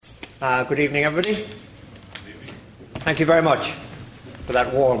Good evening, everybody. Thank you very much for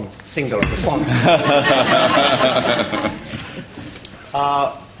that warm, single response.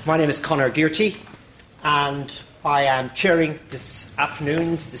 My name is Conor Gearty, and I am chairing this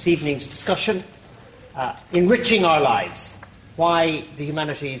evening's discussion, Enriching Our Lives, Why the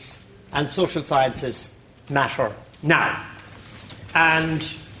Humanities and Social Sciences Matter Now. And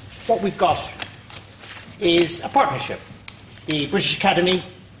what we've got is a partnership. The British Academy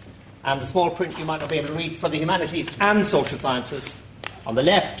and the small print you might not be able to read for the Humanities and Social Sciences on the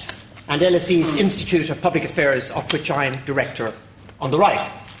left, and LSE's Institute of Public Affairs, of which I am director, on the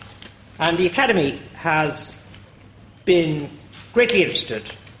right. And the Academy has been greatly interested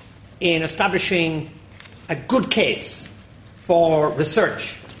in establishing a good case for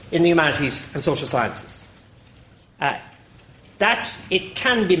research in the humanities and social sciences. That it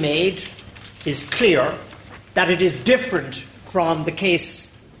can be made is clear. That it is different from the case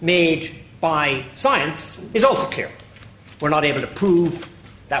made by science is also clear. We're not able to prove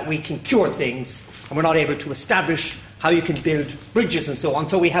that we can cure things, and we're not able to establish how you can build bridges and so on,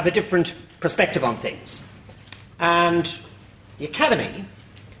 so we have a different perspective on things. And the Academy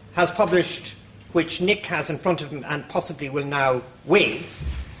has published, which Nick has in front of him and possibly will now wave,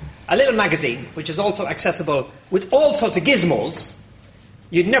 a little magazine which is also accessible with all sorts of gizmos.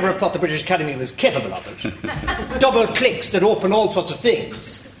 You'd never have thought the British Academy was capable of it. Double clicks that open all sorts of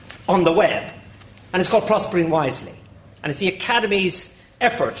things on the web. And it's called Prospering Wisely. And it's the Academy's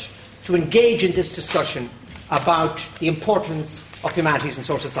effort to engage in this discussion about the importance of humanities and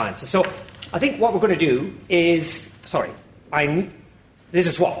social sciences. So I think what we're going to do is... This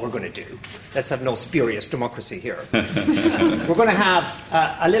is what we're going to do. Let's have no spurious democracy here. We're going to have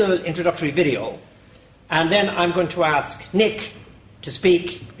a little introductory video, and then I'm going to ask Nick to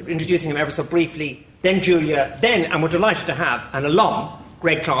speak, introducing him ever so briefly, then Julia, and we're delighted to have an alum,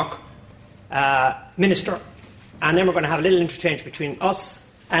 Greg Clark, Minister, and then we're going to have a little interchange between us,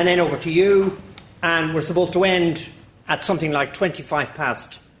 and then over to you, and we're supposed to end at something like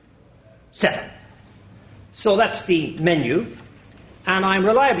 7:25. So that's the menu. And I'm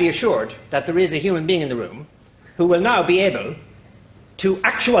reliably assured that there is a human being in the room who will now be able to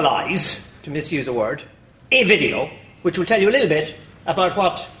actualise, to misuse a word, a video which will tell you a little bit about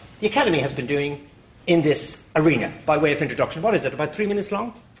what the Academy has been doing in this arena, by way of introduction. What is it, about 3 minutes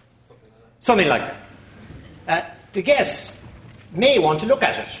long? Something like that. The guests may want to look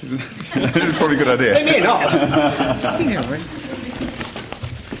at it. It's probably a good idea. They may not.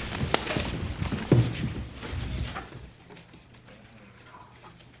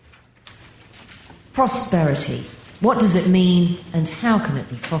 Prosperity. What does it mean, and how can it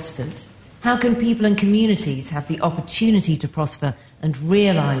be fostered? How can people and communities have the opportunity to prosper and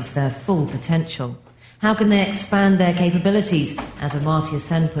realise their full potential? How can they expand their capabilities, as Amartya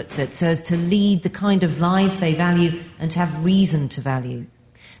Sen puts it, so as to lead the kind of lives they value and have reason to value?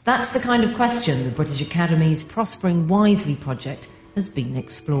 That's the kind of question the British Academy's Prospering Wisely project has been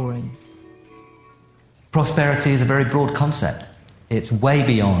exploring. Prosperity is a very broad concept. It's way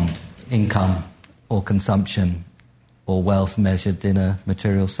beyond income or consumption or wealth measured in a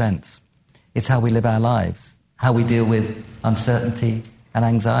material sense. It's how we live our lives, how we deal with uncertainty and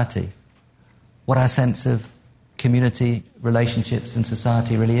anxiety, what our sense of community, relationships and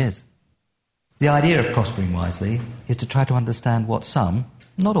society really is. The idea of prospering wisely is to try to understand what some,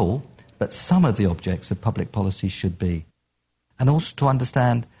 not all, but some of the objects of public policy should be, and also to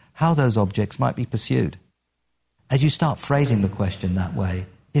understand how those objects might be pursued. As you start phrasing the question that way,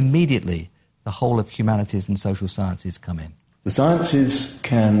 immediately the whole of humanities and social sciences come in. The sciences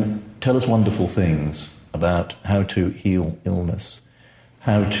can tell us wonderful things about how to heal illness,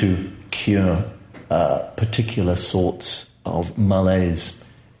 how to cure particular sorts of malaise.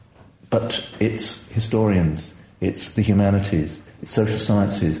 But it's historians, it's the humanities, it's social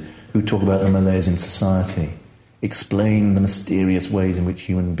sciences who talk about the malaise in society, explain the mysterious ways in which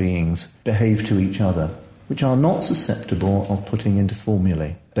human beings behave to each other, which are not susceptible of putting into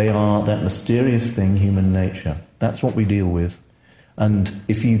formulae. They are that mysterious thing, human nature. That's what we deal with. And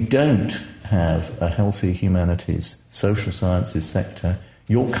if you don't have a healthy humanities, social sciences sector,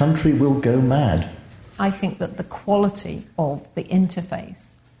 your country will go mad. I think that the quality of the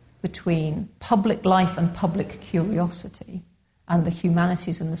interface between public life and public curiosity and the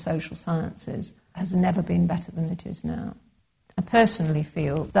humanities and the social sciences has never been better than it is now. I personally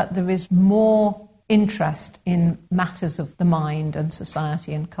feel that there is more interest in matters of the mind and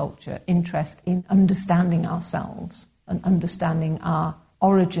society and culture, interest in understanding ourselves and understanding our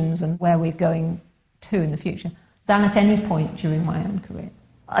origins and where we're going to in the future, than at any point during my own career.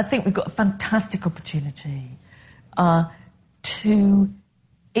 I think we've got a fantastic opportunity to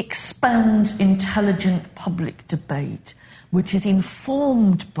expand intelligent public debate, which is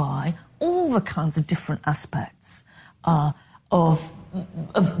informed by all the kinds of different aspects of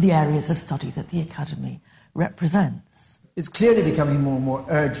the areas of study that the Academy represents. It's clearly becoming more and more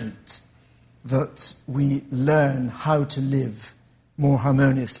urgent that we learn how to live more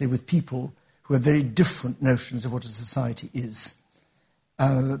harmoniously with people who have very different notions of what a society is.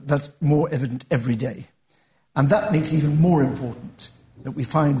 That's more evident every day. And that makes it even more important that we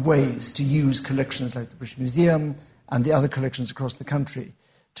find ways to use collections like the British Museum and the other collections across the country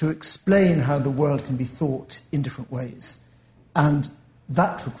to explain how the world can be thought in different ways. And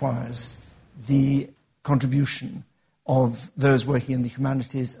that requires the contribution of those working in the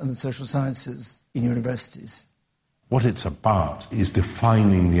humanities and the social sciences in universities. What it's about is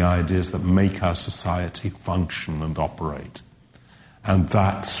defining the ideas that make our society function and operate. And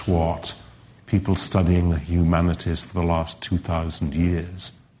that's what people studying the humanities for the last 2,000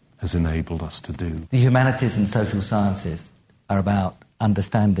 years has enabled us to do. The humanities and social sciences are about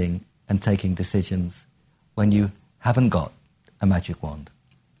understanding and taking decisions when you haven't got a magic wand.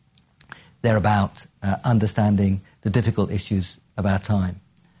 They're about understanding the difficult issues of our time: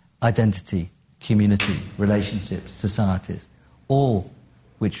 identity, community, relationships, societies, all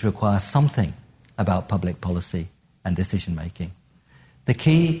which require something about public policy and decision-making. The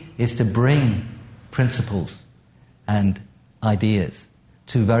key is to bring principles and ideas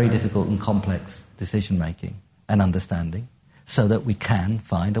to very difficult and complex decision-making and understanding so that we can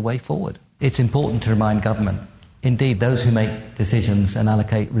find a way forward. It's important to remind government, indeed those who make decisions and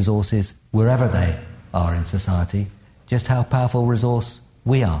allocate resources wherever they are in society, just how powerful a resource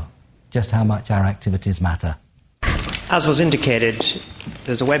we are, just how much our activities matter. As was indicated,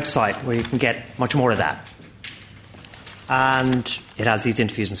 there's a website where you can get much more of that. And it has these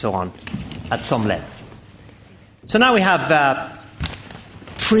interviews and so on at some length. So now we have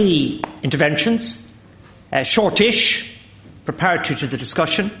pre-interventions, shortish, preparatory to the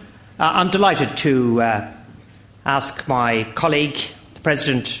discussion. I'm delighted to ask my colleague, the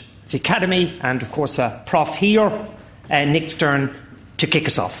President of the Academy, and of course a prof here, Nick Stern, to kick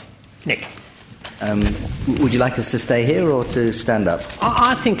us off. Nick. Would you like us to stay here or to stand up?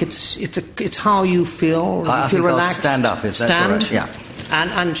 I think it's how you feel. I feel think relaxed. I'll stand up. If that's all right. Yeah.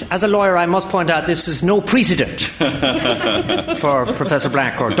 And as a lawyer, I must point out this is no precedent for Professor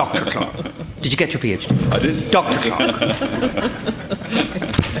Black or Dr. Clark. Did you get your PhD? I did. Dr. Clark.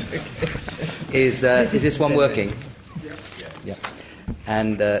 Is this one working? Yeah.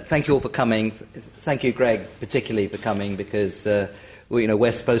 And thank you all for coming. Thank you, Greg, particularly for coming because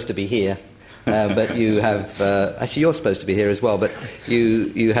we're supposed to be here. But you have... actually, you're supposed to be here as well, but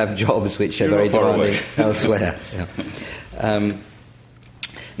you have jobs which are very demanding elsewhere. Yeah.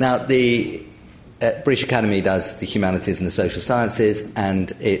 Now, the British Academy does the humanities and the social sciences,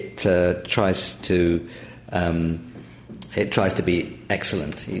 and it tries to be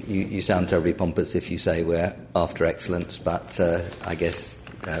excellent. You sound terribly pompous if you say we're after excellence, but I guess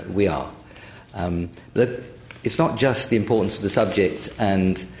we are. But it's not just the importance of the subject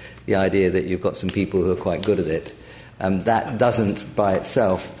and the idea that you've got some people who are quite good at it. That doesn't by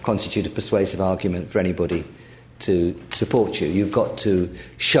itself constitute a persuasive argument for anybody to support you. You've got to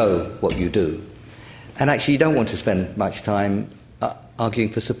show what you do. And actually you don't want to spend much time arguing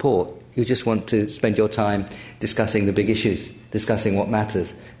for support. You just want to spend your time discussing the big issues, discussing what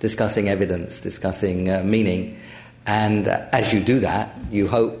matters, discussing evidence, discussing meaning. And as you do that, you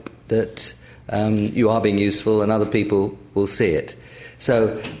hope that you are being useful and other people will see it.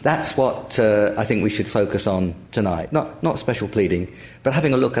 So that's what I think we should focus on tonight. Not special pleading, but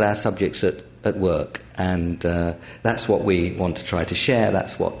having a look at our subjects at work. And that's what we want to try to share.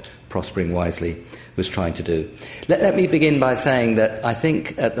 That's what Prospering Wisely was trying to do. Let me begin by saying that I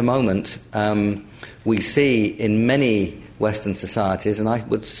think at the moment we see in many Western societies, and I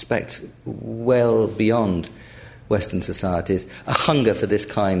would suspect well beyond Western societies, a hunger for this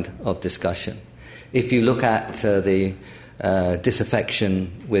kind of discussion. If you look at the disaffection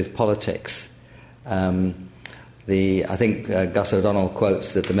with politics, I think Gus O'Donnell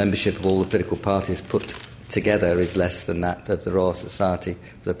quotes that the membership of all the political parties put together is less than that of the Royal Society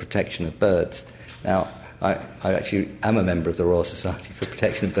for the Protection of Birds. Now, I actually am a member of the Royal Society for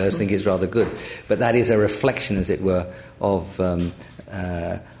Protection of Birds, think it's rather good, but that is a reflection, as it were, of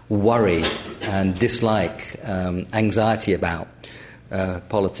worry and dislike, anxiety about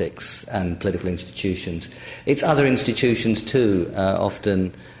politics and political institutions. It's other institutions too,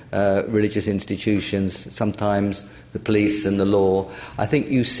 often religious institutions, sometimes the police and the law. I think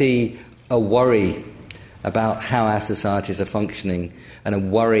you see a worry about how our societies are functioning and a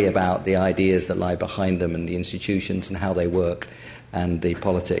worry about the ideas that lie behind them and the institutions and how they work. and the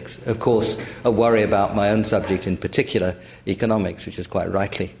politics. Of course, a worry about my own subject, in particular economics, which has quite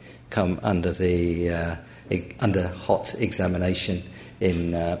rightly come under under hot examination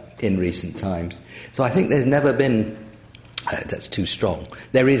in recent times. So I think there's never been, that's too strong,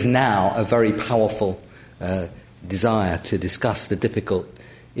 there is now a very powerful desire to discuss the difficult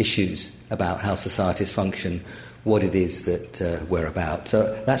issues about how societies function, what it is that we're about.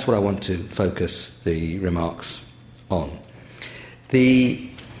 So that's what I want to focus the remarks on.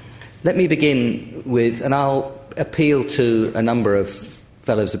 Let me begin with, and I'll appeal to a number of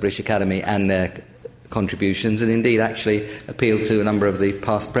Fellows of the British Academy and their contributions, and indeed actually appeal to a number of the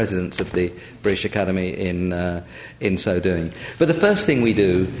past presidents of the British Academy in so doing. But the first thing we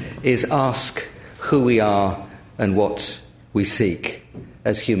do is ask who we are and what we seek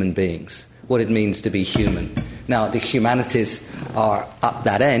as human beings, what it means to be human. Now, the humanities are up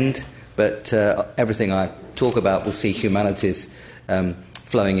that end, but everything I talk about will see humanities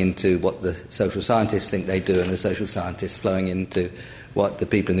flowing into what the social scientists think they do, and the social scientists flowing into what the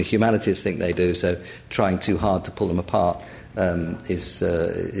people in the humanities think they do. So trying too hard to pull them apart is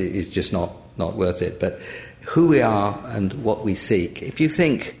just not worth it. But who we are and what we seek. If you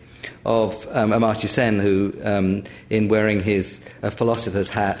think of Amartya Sen, who, in wearing his philosopher's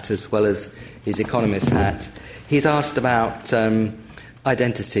hat as well as his economist's hat, he's asked about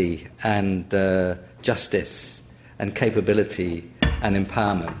identity and justice and capability and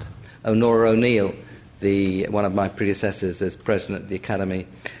empowerment. Honora O'Neill, one of my predecessors as president of the Academy,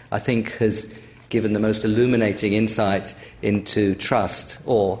 I think has given the most illuminating insight into trust,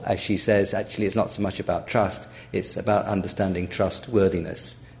 or, as she says, actually it's not so much about trust, it's about understanding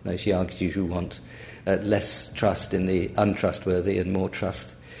trustworthiness. Now, she argues you want less trust in the untrustworthy and more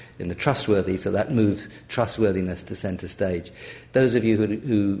trust in the trustworthy, so that moves trustworthiness to centre stage. Those of you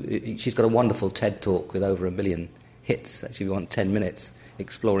who she's got a wonderful TED Talk with over 1 million hits. Actually, if you want 10 minutes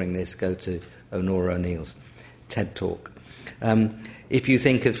exploring this, go to Honora O'Neill's TED Talk. If you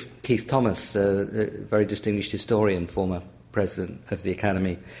think of Keith Thomas, a very distinguished historian, former president of the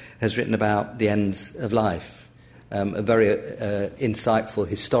Academy, has written about the ends of life, a very insightful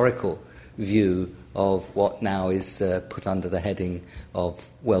historical view of what now is put under the heading of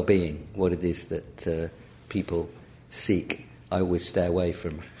well-being, what it is that people seek. I always stay away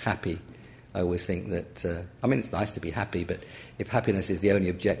from happy. I always think that, it's nice to be happy, but if happiness is the only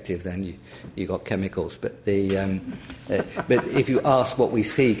objective, then you got chemicals. But but if you ask what we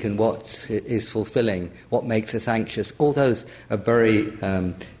seek and what is fulfilling, what makes us anxious, all those are very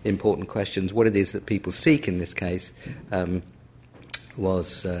important questions. What it is that people seek in this case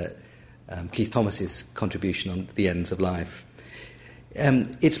was Keith Thomas's contribution on the ends of life.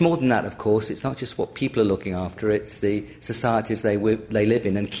 It's more than that, of course. It's not just what people are looking after, it's the societies they live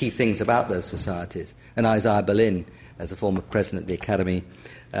in and key things about those societies. And Isaiah Berlin, as a former president of the Academy,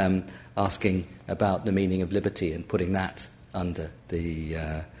 asking about the meaning of liberty and putting that under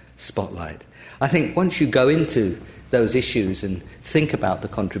the spotlight. I think once you go into those issues and think about the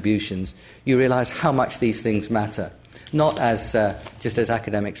contributions, you realise how much these things matter, not as just as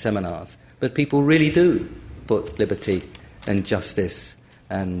academic seminars, but people really do put liberty and justice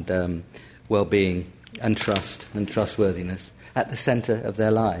and well-being and trust and trustworthiness at the centre of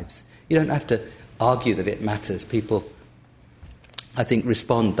their lives. You don't have to argue that it matters. People, I think,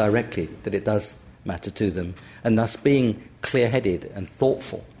 respond directly that it does matter to them, and thus being clear-headed and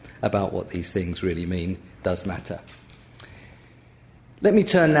thoughtful about what these things really mean does matter. Let me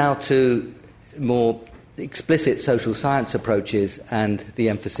turn now to more explicit social science approaches and the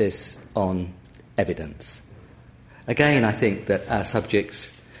emphasis on evidence. Again, I think that our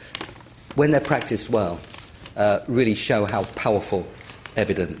subjects, when they're practiced well, really show how powerful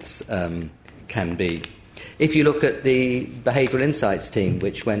evidence can be. If you look at the Behavioural Insights team,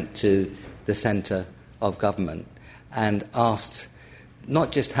 which went to the centre of government and asked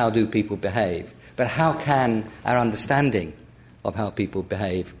not just how do people behave, but how can our understanding of how people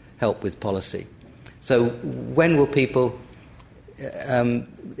behave help with policy. So when will people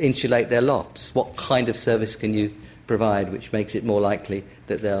insulate their lofts? What kind of service can you provide which makes it more likely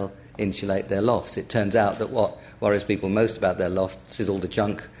that they'll insulate their lofts? It turns out that what worries people most about their lofts is all the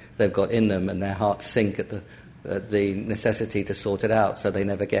junk they've got in them, and their hearts sink at the necessity to sort it out, so they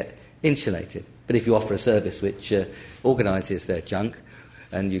never get insulated. But if you offer a service which organises their junk,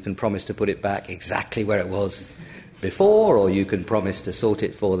 and you can promise to put it back exactly where it was before, or you can promise to sort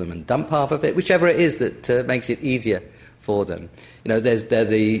it for them and dump half of it, whichever it is that makes it easier for them. There are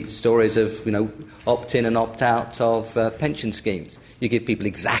the stories of opt-in and opt-out of pension schemes. You give people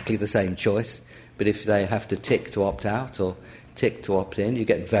exactly the same choice, but if they have to tick to opt-out or tick to opt-in, you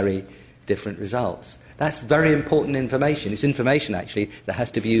get very different results. That's very important information. It's information, actually, that has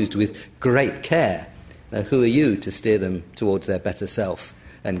to be used with great care. Now, who are you to steer them towards their better self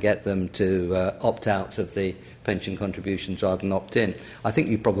and get them to opt out of the pension contributions rather than opt in? I think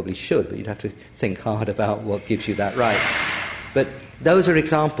you probably should, but you'd have to think hard about what gives you that right. But those are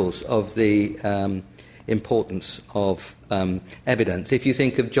examples of the importance of evidence. If you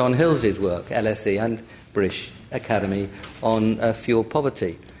think of John Hills's work, LSE and British Academy, on fuel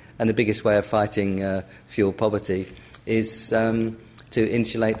poverty, and the biggest way of fighting fuel poverty is to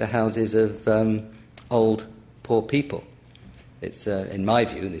insulate the houses of old, poor people. It's, in my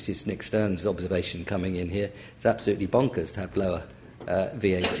view, this is Nick Stern's observation coming in here, it's absolutely bonkers to have lower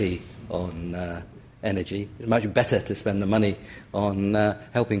VAT on energy. It's much better to spend the money on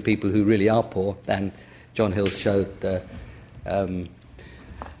helping people who really are poor, and John Hill showed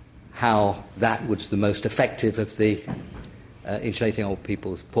how that was the most effective of the insulating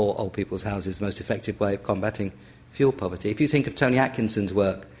poor old people's houses, the most effective way of combating fuel poverty. If you think of Tony Atkinson's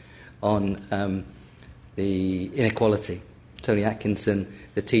work on the inequality, Tony Atkinson,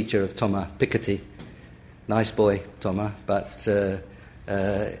 the teacher of Thomas Piketty, nice boy, Thomas, but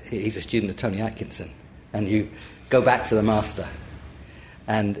he's a student of Tony Atkinson. And you go back to the master.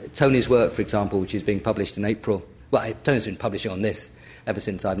 And Tony's work, for example, which is being published in April, well, Tony's been publishing on this ever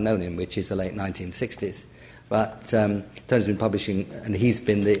since I've known him, which is the late 1960s. But Tony's been publishing, and he's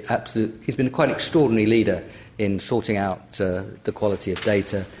been quite an extraordinary leader in sorting out the quality of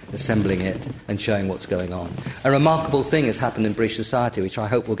data, assembling it, and showing what's going on. A remarkable thing has happened in British society, which I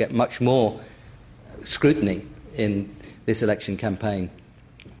hope will get much more scrutiny in this election campaign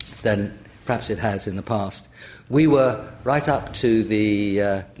than perhaps it has in the past. We were, right up to the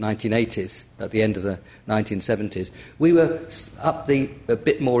 1980s, at the end of the 1970s, we were up a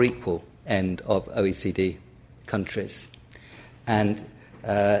bit more equal end of OECD countries. And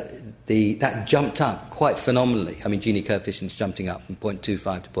that jumped up quite phenomenally. I mean, Gini coefficients jumping up from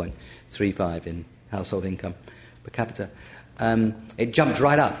 0.25 to 0.35 in household income per capita. It jumped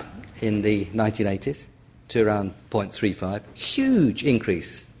right up in the 1980s to around 0.35. Huge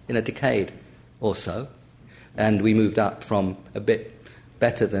increase in a decade or so. And we moved up from a bit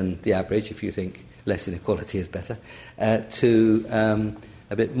better than the average, if you think less inequality is better, to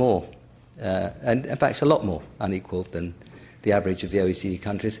a bit more. And in fact, a lot more unequal than the average of the OECD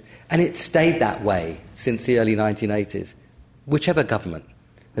countries. And it's stayed that way since the early 1980s, whichever government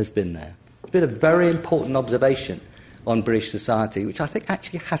has been there. It's been a very important observation on British society, which I think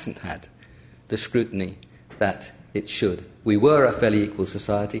actually hasn't had the scrutiny that it should. We were a fairly equal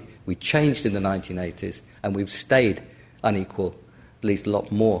society. We changed in the 1980s, and we've stayed unequal, at least a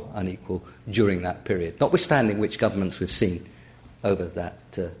lot more unequal, during that period, notwithstanding which governments we've seen over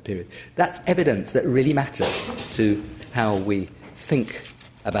that period. That's evidence that really matters to how we think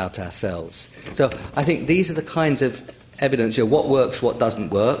about ourselves. So I think these are the kinds of evidence, what works, what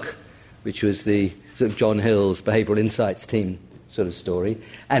doesn't work, which was the sort of John Hill's behavioural insights team sort of story,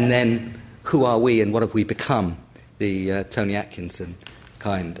 and then who are we and what have we become, the Tony Atkinson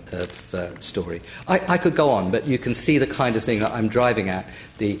kind of story. I could go on, but you can see the kind of thing that I'm driving at.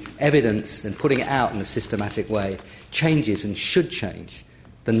 The evidence and putting it out in a systematic way changes and should change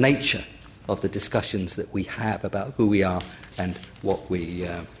the nature of the discussions that we have about who we are and what we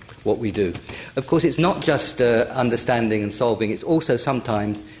do. Of course, it's not just understanding and solving. It's also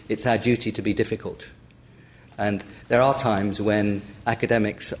sometimes it's our duty to be difficult. And there are times when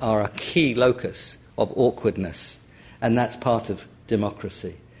academics are a key locus of awkwardness, and that's part of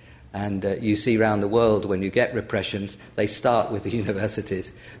democracy. And you see around the world when you get repressions, they start with the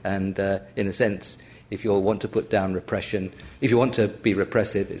universities. And in a sense, if you want to put down repression, if you want to be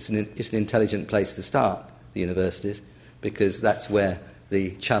repressive, it's an intelligent place to start, the universities, because that's where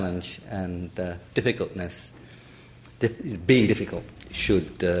the challenge and difficultness, being difficult,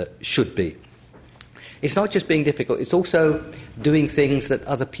 should be. It's not just being difficult, it's also doing things that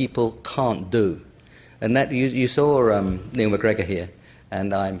other people can't do. And that you saw Neil McGregor here,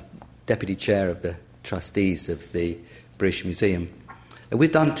 and I'm deputy chair of the trustees of the British Museum. And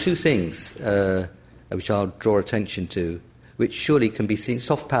we've done two things which I'll draw attention to, which surely can be seen.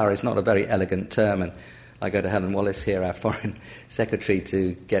 Soft power is not a very elegant term, and I go to Helen Wallace here, our foreign secretary,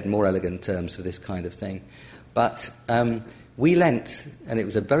 to get more elegant terms for this kind of thing. But we lent, and it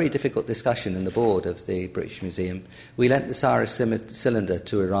was a very difficult discussion in the board of the British Museum, we lent the Cyrus cylinder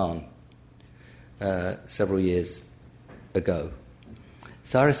to Iran several years ago.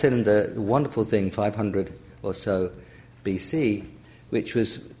 Cyrus cylinder, a wonderful thing, 500 or so BC, which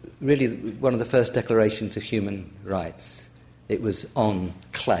was really one of the first declarations of human rights. It was on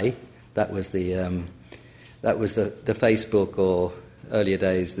clay. That was the Facebook, or earlier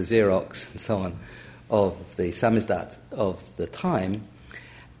days the Xerox and so on, of the samizdat of the time,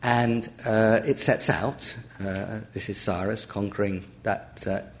 and it sets out, this is Cyrus conquering that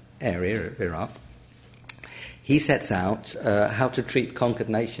area of Iraq, he sets out how to treat conquered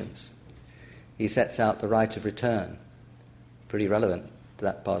nations. He sets out the right of return, pretty relevant to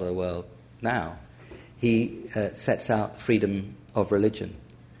that part of the world now. He sets out freedom of religion.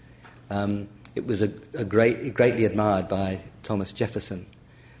 It was greatly admired by Thomas Jefferson.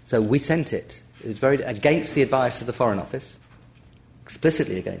 So we sent it. It was very against the advice of the Foreign Office,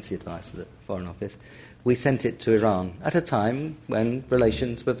 explicitly against the advice of the Foreign Office. We sent it to Iran at a time when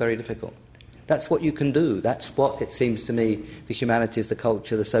relations were very difficult. That's what you can do. That's what, it seems to me, the humanities, the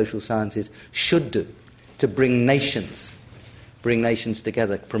culture, the social sciences should do, to bring nations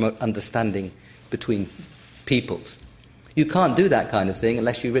together, promote understanding between peoples. You can't do that kind of thing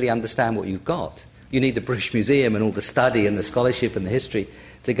unless you really understand what you've got. You need the British Museum and all the study and the scholarship and the history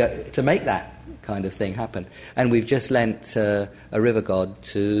to make that kind of thing happen. And we've just lent a river god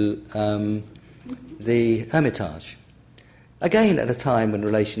to the Hermitage. Again, at a time when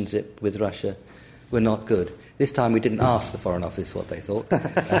relations with Russia were not good. This time we didn't ask the Foreign Office what they thought.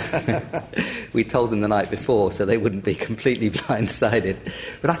 We told them the night before so they wouldn't be completely blindsided.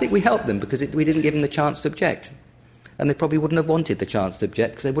 But I think we helped them because we didn't give them the chance to object. And they probably wouldn't have wanted the chance to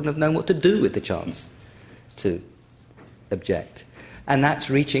object because they wouldn't have known what to do with the chance to object. And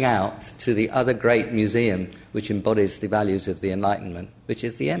that's reaching out to the other great museum which embodies the values of the Enlightenment, which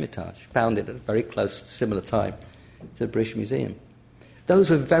is the Hermitage, founded at a very close, similar time to the British Museum. Those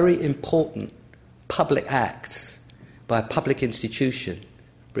were very important public acts by a public institution,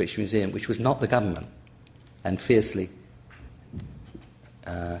 British Museum, which was not the government, and fiercely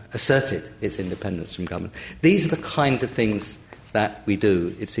asserted its independence from government. These are the kinds of things that we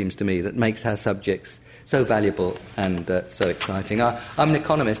do, it seems to me, that makes our subjects so valuable and so exciting. I'm an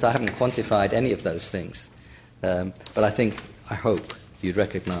economist. I haven't quantified any of those things. But I hope you'd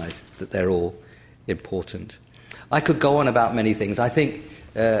recognise that they're all important. I could go on about many things. I think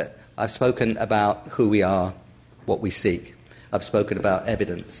I've spoken about who we are, what we seek. I've spoken about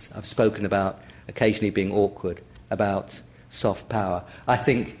evidence. I've spoken about occasionally being awkward, about soft power. I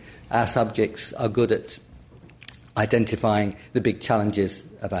think our subjects are good at identifying the big challenges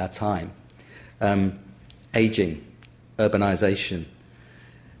of our time. Ageing, urbanisation,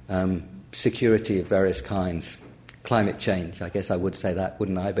 security of various kinds, climate change. I guess I would say that,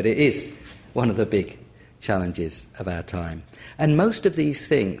 wouldn't I? But it is one of the big challenges of our time. And most of these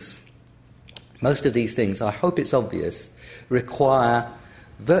things, I hope it's obvious, require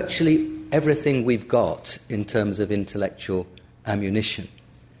virtually everything we've got in terms of intellectual ammunition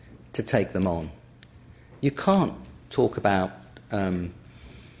to take them on. You can't talk about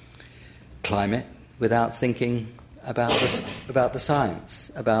climate without thinking about the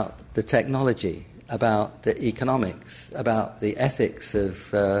science, about the technology, about the economics, about the ethics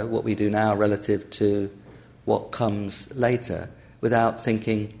of what we do now relative to what comes later, without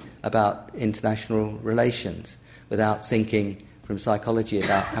thinking about international relations, without thinking from psychology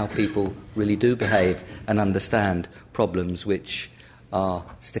about how people really do behave and understand problems which are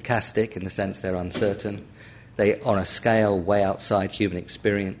stochastic in the sense they're uncertain. They are on a scale way outside human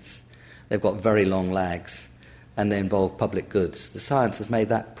experience. They've got very long lags, and they involve public goods. The science has made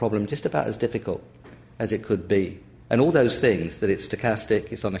that problem just about as difficult as it could be. And all those things, that it's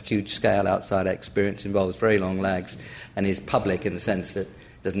stochastic, it's on a huge scale outside our experience, involves very long lags, and is public in the sense that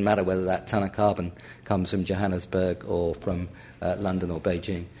it doesn't matter whether that ton of carbon comes from Johannesburg or from London or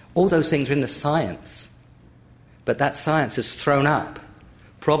Beijing. All those things are in the science. But that science has thrown up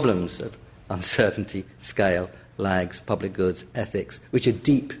problems of uncertainty, scale, lags, public goods, ethics, which are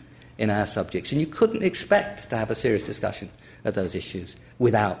deep in our subjects. And you couldn't expect to have a serious discussion of those issues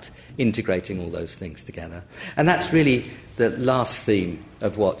without integrating all those things together. And that's really the last theme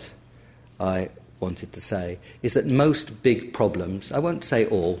of what I wanted to say, is that most big problems, I won't say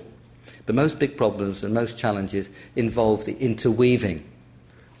all, but most big problems and most challenges involve the interweaving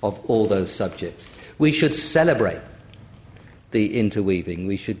of all those subjects. We should celebrate the interweaving.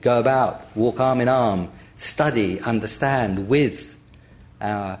 We should go about, walk arm in arm, study, understand with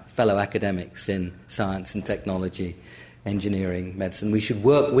our fellow academics in science and technology, engineering, medicine. We should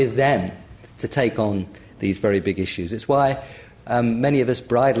work with them to take on these very big issues. It's why many of us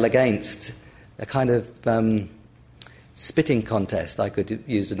bridle against a kind of spitting contest, I could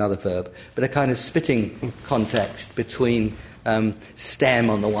use another verb, but a kind of spitting contest between STEM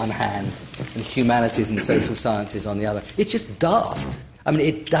on the one hand and humanities and social sciences on the other. It's just daft. I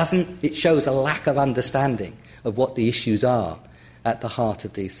mean, it shows a lack of understanding of what the issues are at the heart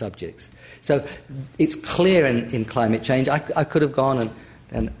of these subjects. So it's clear in climate change. I could have gone, and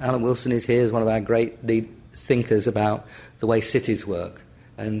And Alan Wilson is here as one of our great lead thinkers about the way cities work.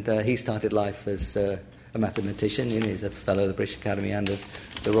 And he started life as a mathematician, and he's a fellow of the British Academy and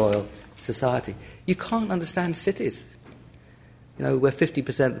of the Royal Society. You can't understand cities. You know, where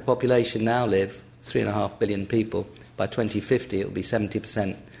 50% of the population now live, 3.5 billion people, by 2050 it will be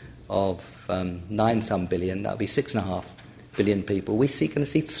 70% of 9-some billion, that will be 6.5 billion people. We're going to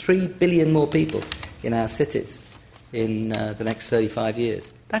see 3 billion more people in our cities in the next 35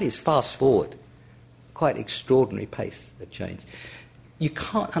 years. That is fast forward. Quite extraordinary pace of change. You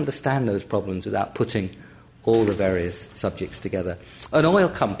can't understand those problems without putting all the various subjects together. An oil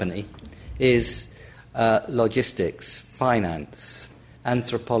company is logistics, finance,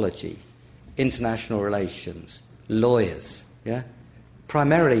 anthropology, international relations, lawyers, yeah?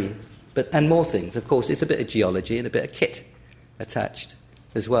 Primarily, and more things. Of course, it's a bit of geology and a bit of kit attached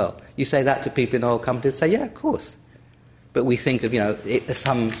as well. You say that to people in oil companies, say, yeah, of course. But we think of,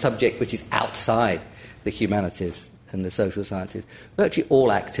 some subject which is outside the humanities and the social sciences. Virtually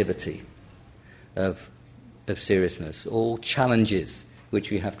all activity of seriousness, all challenges which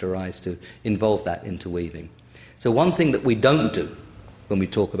we have to rise to, involve that interweaving. So one thing that we don't do when we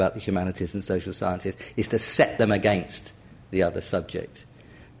talk about the humanities and social sciences is to set them against the other subject.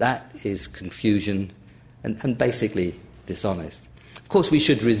 That is confusion and basically dishonest. Of course, we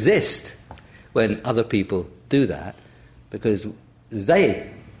should resist when other people do that, because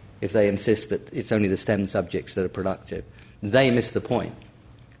if they insist that it's only the STEM subjects that are productive, they miss the point.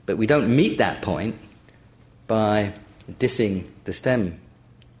 But we don't meet that point by dissing the STEM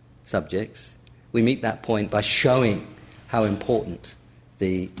subjects. We meet that point by showing how important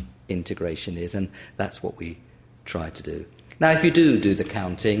the integration is, and that's what we try to do. Now, if you do the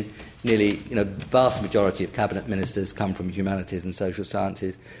counting, vast majority of cabinet ministers come from humanities and social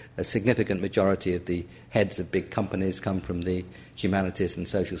sciences. A significant majority of the heads of big companies come from the humanities and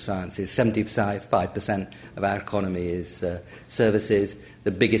social sciences. 75% of our economy is services.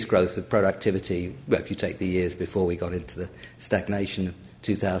 The biggest growth of productivity, if you take the years before we got into the stagnation of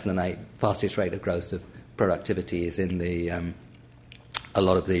 2008, fastest rate of growth of productivity is in a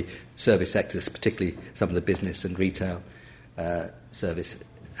lot of the service sectors, particularly some of the business and retail service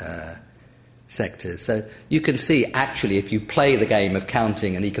sectors. So you can see, actually, if you play the game of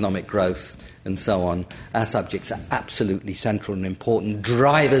counting and economic growth and so on, our subjects are absolutely central and important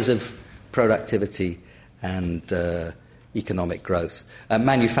drivers of productivity and economic growth.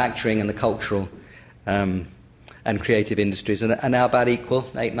 Manufacturing and the cultural and creative industries are now about equal,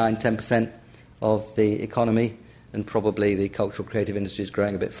 8, 9, 10% of the economy, and probably the cultural creative industry is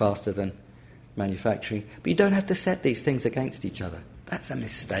growing a bit faster than manufacturing. But you don't have to set these things against each other. That's a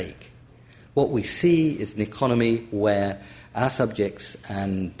mistake. What we see is an economy where our subjects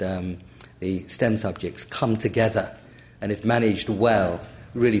and the STEM subjects come together, and if managed well,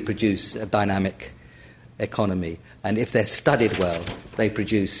 really produce a dynamic economy. And if they're studied well, they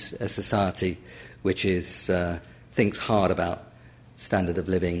produce a society which thinks hard about standard of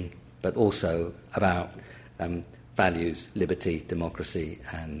living, but also about values, liberty, democracy,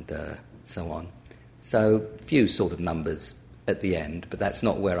 and so on. So few sort of numbers at the end, but that's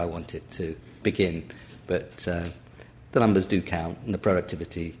not where I want it to begin. But the numbers do count, and the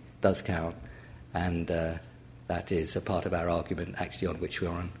productivity does count, and that is a part of our argument, actually, on which we're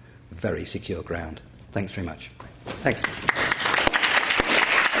on very secure ground. Thanks very much. Thanks.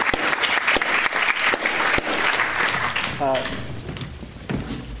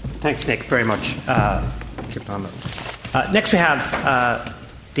 Thanks, Nick, very much. Next we have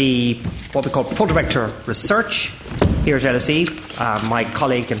what we call Pro-Director Research here at LSE, my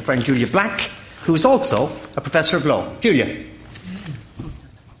colleague and friend Julia Black, who is also a Professor of Law. Julia,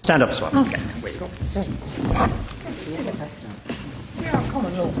 stand up as well. Okay. Where you go. We are a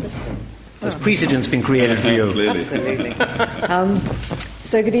common law system. There's precedent's been created for you. Absolutely.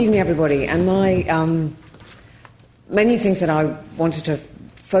 So good evening, everybody. And my many things that I wanted to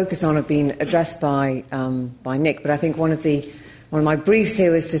focus on have been addressed by Nick, but I think one of my briefs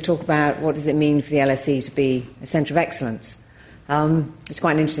here was to talk about what does it mean for the LSE to be a centre of excellence. It's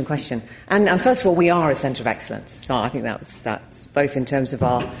quite an interesting question. And first of all, we are a centre of excellence. So I think that's both in terms of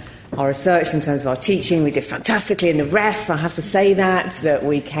our research, in terms of our teaching. We did fantastically in the REF, I have to say that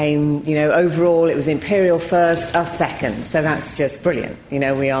we came, overall it was Imperial first, us second. So that's just brilliant.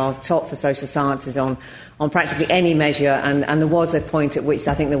 We are top for social sciences on practically any measure, and there was a point at which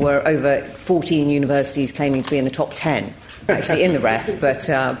I think there were over 14 universities claiming to be in the top 10. Actually in the REF,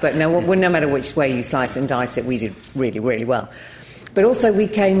 but no matter which way you slice and dice it, we did really, really well. But also we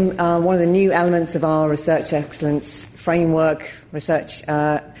came, one of the new elements of our research excellence framework, research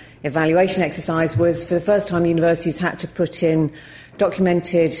evaluation exercise was for the first time universities had to put in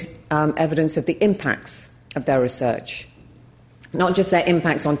documented evidence of the impacts of their research. Not just their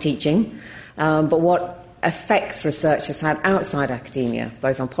impacts on teaching, but what effects research has had outside academia,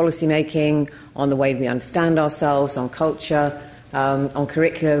 both on policy making, on the way we understand ourselves, on culture, on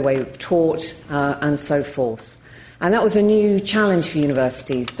curricula, the way we're taught, and so forth. And that was a new challenge for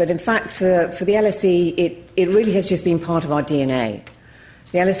universities. But in fact, for the LSE, it really has just been part of our DNA.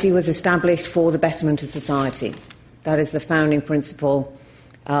 The LSE was established for the betterment of society. That is the founding principle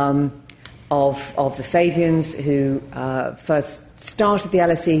of the Fabians, who first started the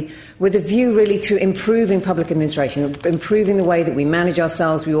LSE with a view really to improving public administration, improving the way that we manage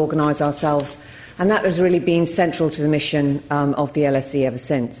ourselves, we organise ourselves, and that has really been central to the mission of the LSE ever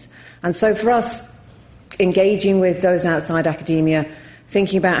since. And so for us, engaging with those outside academia,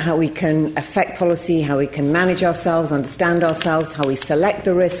 thinking about how we can affect policy, how we can manage ourselves, understand ourselves, how we select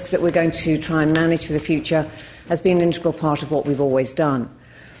the risks that we're going to try and manage for the future, has been an integral part of what we've always done.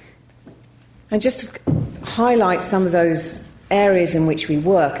 And just to highlight some of those areas in which we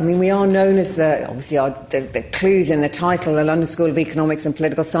work, I mean, we are known as the clues in the title, the London School of Economics and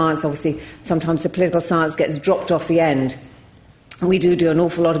Political Science. Obviously, sometimes the political science gets dropped off the end. And we do an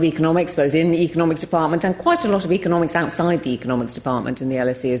awful lot of economics, both in the economics department and quite a lot of economics outside the economics department in the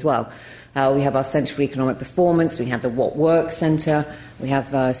LSE as well. We have our Centre for Economic Performance, we have the What Works Centre, we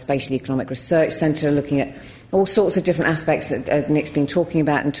have a Spatial Economic Research Centre looking at all sorts of different aspects that Nick's been talking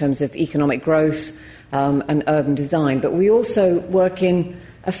about in terms of economic growth and urban design. But we also work in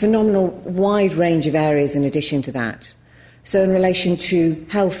a phenomenal wide range of areas in addition to that. So in relation to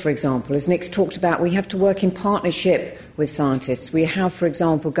health, for example, as Nick's talked about, we have to work in partnership with scientists. We have, for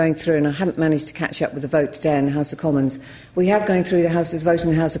example, going through, and I haven't managed to catch up with the vote today in the House of Commons, we have going through the vote in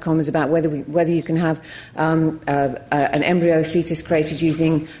the House of Commons about whether you can have an embryo fetus created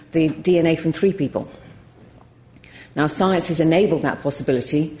using the DNA from 3 people. Now, science has enabled that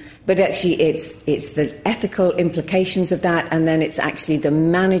possibility, but actually it's the ethical implications of that, and then it's actually the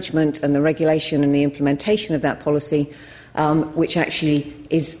management and the regulation and the implementation of that policy, which actually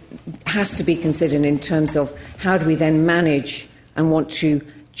has to be considered in terms of how do we then manage and want to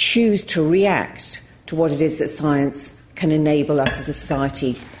choose to react to what it is that science can enable us as a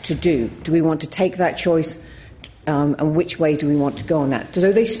society to do. Do we want to take that choice? And which way do we want to go on that? So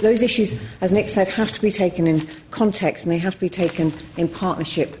those issues, as Nick said, have to be taken in context, and they have to be taken in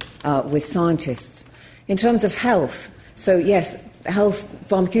partnership with scientists. In terms of health, so yes, health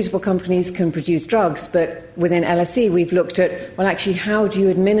pharmaceutical companies can produce drugs, but within LSE we've looked at, well, actually, how do you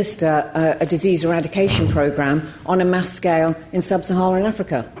administer a disease eradication programme on a mass scale in sub-Saharan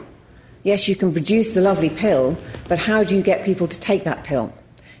Africa? Yes, you can produce the lovely pill, but how do you get people to take that pill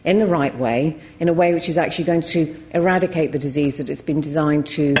in the right way, in a way which is actually going to eradicate the disease that it's been designed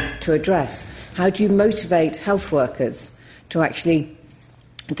to address? How do you motivate health workers to actually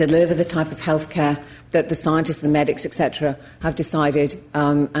deliver the type of healthcare that the scientists, the medics, etc., have decided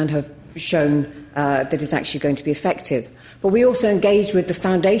and have shown that is actually going to be effective? But we also engage with the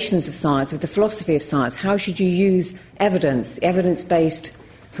foundations of science, with the philosophy of science. How should you use evidence-based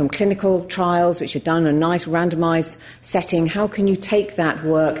from clinical trials, which are done in a nice randomised setting? How can you take that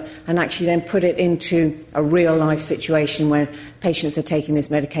work and actually then put it into a real-life situation where patients are taking this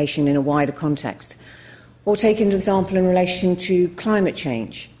medication in a wider context? Or take an example in relation to climate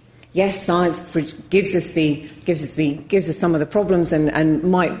change. Yes, science gives us some of the problems and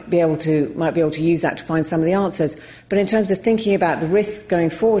might be able to use that to find some of the answers. But in terms of thinking about the risks going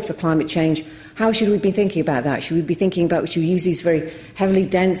forward for climate change, how should we be thinking about that? Should we be thinking about, should we use these very heavily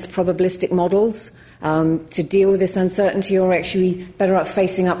dense probabilistic models to deal with this uncertainty, or actually better up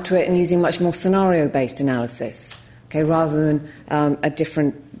facing up to it and using much more scenario-based analysis, okay, rather than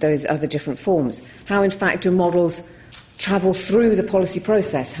those other different forms? How, in fact, do models travel through the policy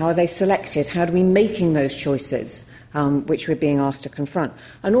process? How are they selected? How are we making those choices, which we're being asked to confront?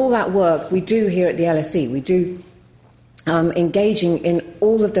 And all that work we do here at the LSE. We do engaging in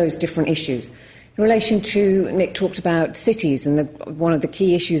all of those different issues. In relation to, Nick talked about cities, and one of the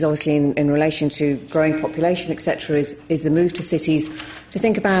key issues, obviously, in relation to growing population, etc., is the move to cities, to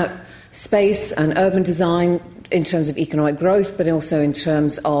think about space and urban design in terms of economic growth, but also in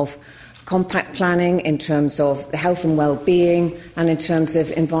terms of compact planning, in terms of health and well-being, and in terms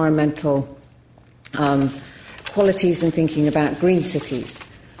of environmental qualities and thinking about green cities.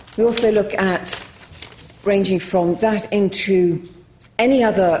 We also look at ranging from that into any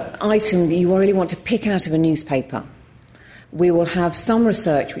other item that you really want to pick out of a newspaper. We will have some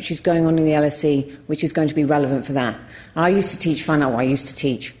research which is going on in the LSE which is going to be relevant for that. I used to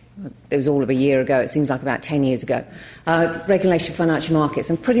teach it was all of a year ago, it seems like about 10 years ago, regulation of financial markets,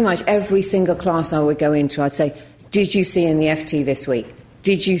 and pretty much every single class I would go into, I'd say, Did you see in the FT this week?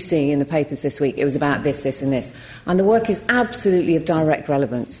 Did you see in the papers this week? It was about this, this and this. And the work is absolutely of direct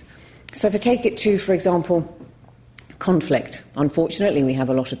relevance. So if I take it to, for example, conflict. Unfortunately, we have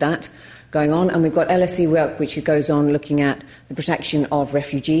a lot of that going on. And we've got LSE work which goes on looking at the protection of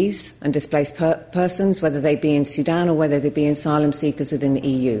refugees and displaced persons, whether they be in Sudan or whether they be asylum seekers within the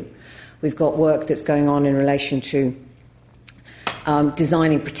EU. We've got work that's going on in relation to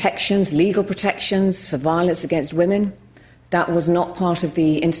designing protections, legal protections for violence against women. That was not part of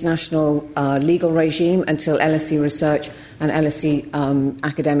the international legal regime until LSE Research and LSE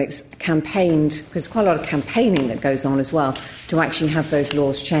academics campaigned, because there's quite a lot of campaigning that goes on as well, to actually have those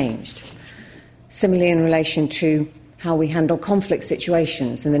laws changed. Similarly, in relation to how we handle conflict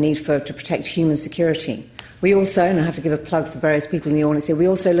situations and the need to protect human security. We also, and I have to give a plug for various people in the audience here, we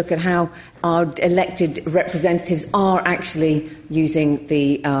also look at how our elected representatives are actually using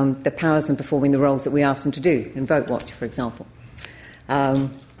the powers and performing the roles that we ask them to do, in Vote Watch, for example,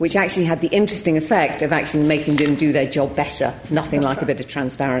 which actually had the interesting effect of actually making them do their job better. Nothing like a bit of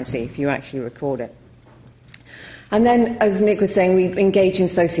transparency, if you actually record it. And then, as Nick was saying, we engage in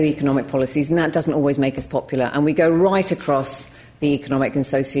socio-economic policies, and that doesn't always make us popular, and we go right across the economic and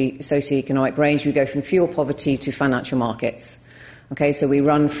socio-economic range. We go from fuel poverty to financial markets. Okay, so we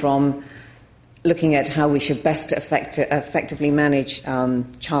run from looking at how we should best effectively manage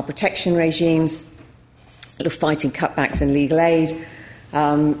child protection regimes, fighting cutbacks in legal aid,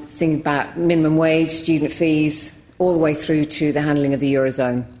 thinking about minimum wage, student fees, all the way through to the handling of the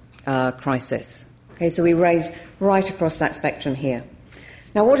Eurozone crisis. Okay, so we raise right across that spectrum here.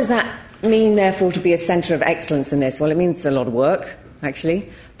 Now, what does that mean, therefore, to be a centre of excellence in this? Well, it means a lot of work, actually,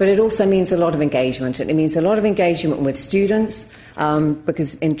 but it also means a lot of engagement. And it means a lot of engagement with students,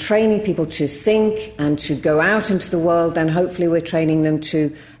 because in training people to think and to go out into the world, then hopefully we're training them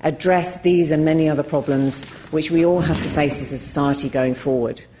to address these and many other problems which we all have to face as a society going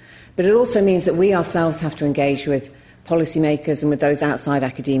forward. But it also means that we ourselves have to engage with policymakers and with those outside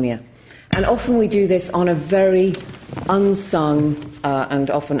academia. And often we do this on a very unsung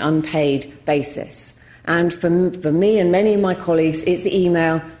and often unpaid basis. And for me and many of my colleagues, it's the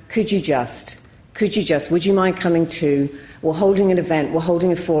email, could you just, would you mind coming to, we're holding an event, we're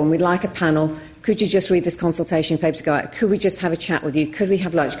holding a forum, we'd like a panel, could you just read this consultation paper to go out, could we just have a chat with you, could we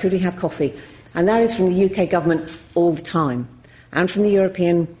have lunch, could we have coffee? And that is from the UK government all the time, and from the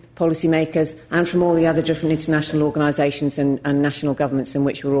European policymakers, and from all the other different international organisations and national governments in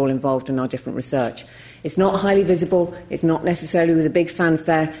which we're all involved in our different research. It's not highly visible, it's not necessarily with a big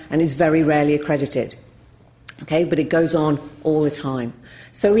fanfare, and is very rarely accredited. Okay, but it goes on all the time.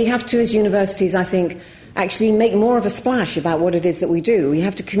 So we have to, as universities, I think, actually make more of a splash about what it is that we do. We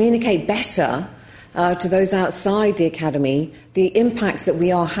have to communicate better to those outside the academy the impacts that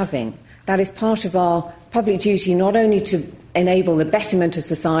we are having. That is part of our public duty, not only to enable the betterment of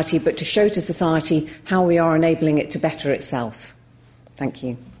society, but to show to society how we are enabling it to better itself. Thank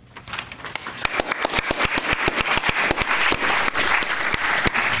you.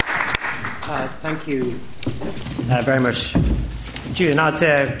 Thank you very much, Julia. Now,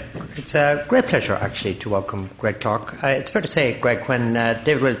 it's a great pleasure, actually, to welcome Greg Clark. It's fair to say, Greg, when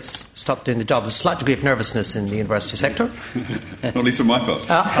David Wills stopped doing the job, there's a slight degree of nervousness in the university sector. Not least on my part.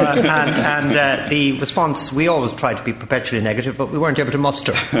 And the response, we always try to be perpetually negative, but we weren't able to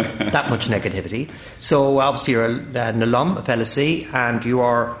muster that much negativity. So, obviously, you're an alum of LSE, and you've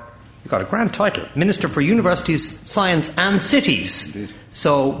got a grand title, Minister for Universities, Science and Cities. Indeed.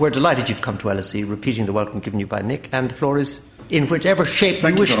 So we're delighted you've come to LSE, repeating the welcome given you by Nick, and the floor is in whichever shape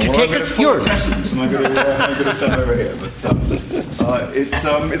you wish to take it, yours. And I'm going to stand over here. But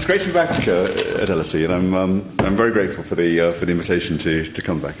it's great to be back at LSE, and I'm very grateful for the invitation to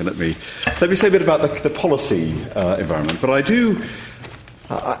come back. And let me say a bit about the policy environment. But I do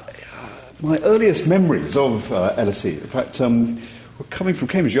my earliest memories of LSE. In fact. Coming from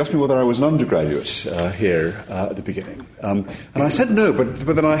Cambridge, you asked me whether I was an undergraduate here at the beginning. And I said no, but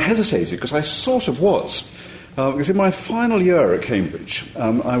then I hesitated because I sort of was. Because in my final year at Cambridge,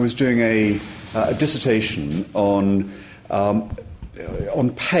 I was doing a dissertation on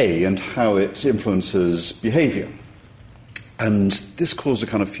pay and how it influences behaviour. And this caused a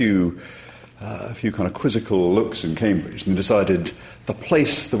kind of few kind of quizzical looks in Cambridge, and decided the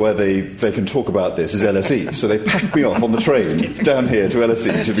place where they can talk about this is LSE. So they packed me off on the train down here to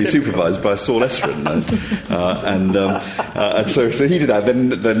LSE to be supervised by Saul Estrin. And so he did that. Then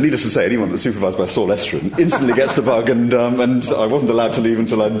needless to say, anyone that's supervised by Saul Estrin instantly gets the bug, and I wasn't allowed to leave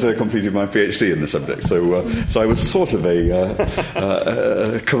until I'd completed my PhD in the subject. So I was sort of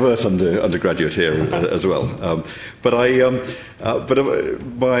a covert undergraduate here as well.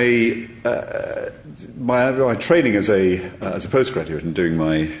 my training as a postgraduate and doing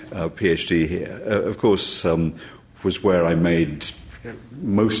my PhD here, of course, was where I made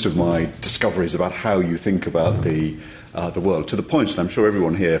most of my discoveries about how you think about the world, to the point, and I'm sure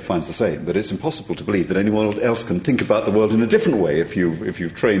everyone here finds the same, that it's impossible to believe that anyone else can think about the world in a different way if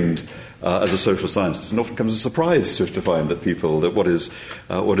you've trained as a social scientist. And often comes as a surprise to find that what is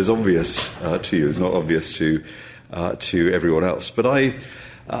obvious to you is not obvious to everyone else. But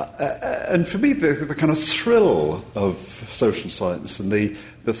and for me, the kind of thrill of social science and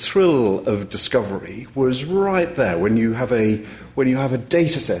the thrill of discovery was right there when you have a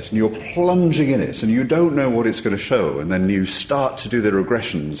data set and you're plunging in it and you don't know what it's going to show, and then you start to do the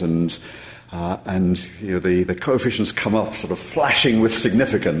regressions and the coefficients come up sort of flashing with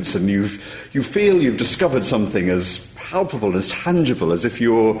significance, and you feel you've discovered something as palpable, as tangible, as if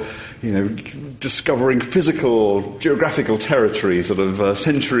you're discovering physical, geographical territory sort of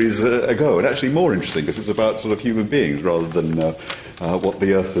centuries ago, and actually more interesting because it's about sort of human beings rather than what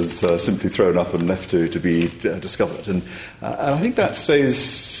the Earth has simply thrown up and left to be discovered. And I think that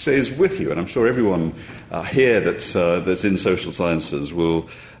stays with you, and I'm sure everyone here that's in social sciences will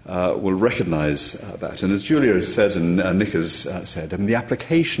recognise that. And as Julia has said and Nick has said, the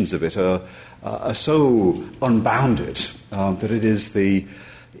applications of it are so unbounded that it is the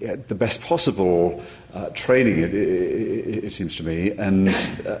best possible training, it seems to me, and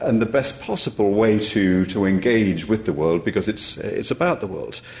the best possible way to engage with the world, because it's about the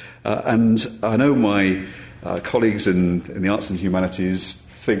world. And I know my colleagues in the arts and humanities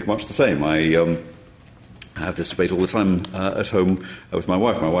think much the same. I have this debate all the time at home with my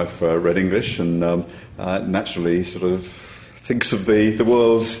wife. My wife read English and naturally sort of thinks of the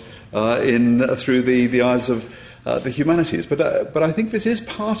world through the eyes of the humanities. But I think this is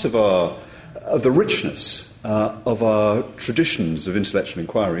part of the richness of our traditions of intellectual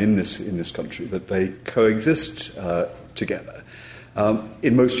inquiry in this country, that they coexist together.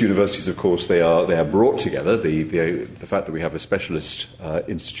 In most universities, of course, they are brought together. The fact that we have a specialist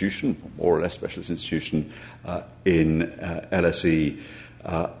institution, more or less specialist institution, in LSE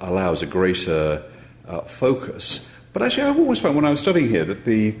allows a greater focus. But actually, I've always found when I was studying here that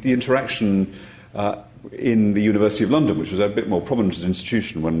the interaction in the University of London, which was a bit more prominent as an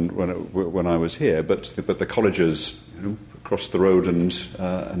institution when I was here, but the colleges across the road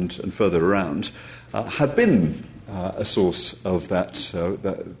and further around had been a source of that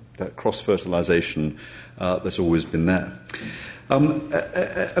cross-fertilisation that's always been there. And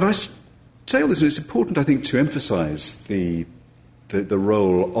I say all this, and it's important, I think, to emphasise the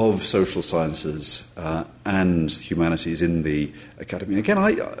role of social sciences and humanities in the academy. And again,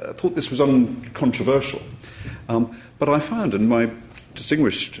 I thought this was uncontroversial, but I found, and my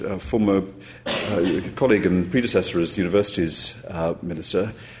distinguished former colleague and predecessor as the university's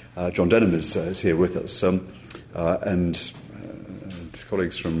minister, John Denham, is here with us, and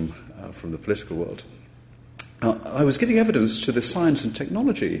colleagues from the political world. I was giving evidence to the Science and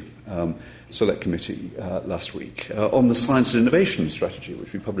Technology Select Committee last week on the Science and Innovation Strategy,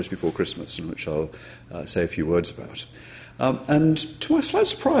 which we published before Christmas, and which I'll say a few words about. And to my slight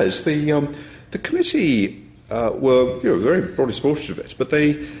surprise, the committee were very broadly supportive of it, but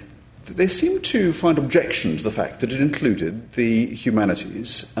they seemed to find objection to the fact that it included the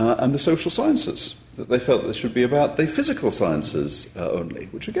humanities and the social sciences, that they felt this should be about the physical sciences only,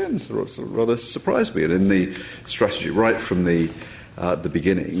 which again sort of rather surprised me. And in the strategy, right from the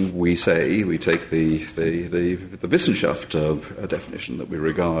beginning, we take the Wissenschaft definition, that we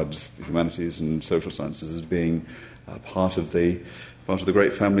regard the humanities and social sciences as being part of the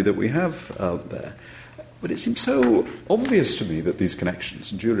great family that we have there. But it seems so obvious to me that these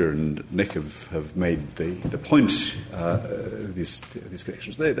connections, and Julia and Nick have made the point of these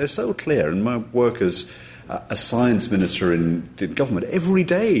connections, they're so clear. And my work as a science minister in government, every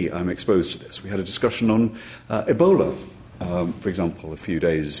day I'm exposed to this. We had a discussion on Ebola, for example, a few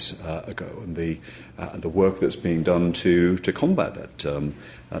days ago, and the work that's being done to combat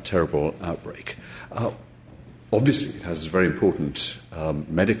that terrible outbreak. Obviously, it has very important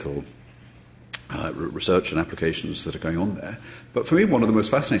medical research and applications that are going on there. But for me, one of the most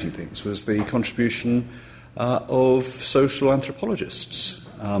fascinating things was the contribution of social anthropologists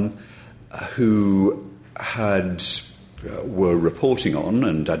who were reporting on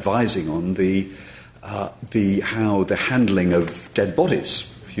and advising on how the handling of dead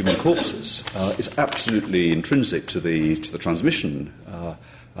bodies, human corpses, is absolutely intrinsic to the transmission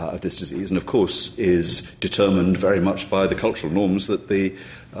of this disease, and of course is determined very much by the cultural norms that the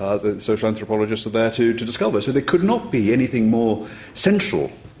social anthropologists are there to discover. So there could not be anything more central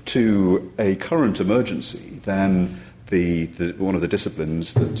to a current emergency than one of the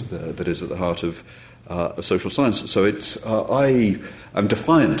disciplines that is at the heart of social sciences. So I am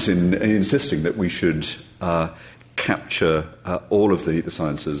defiant in insisting that we should capture all of the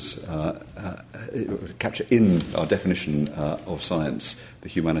sciences, capture in our definition of science the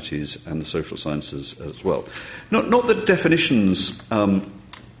humanities and the social sciences as well. Not that definitions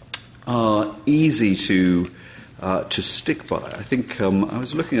are easy to stick by. I think I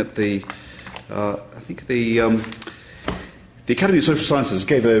was looking at the Academy of Social Sciences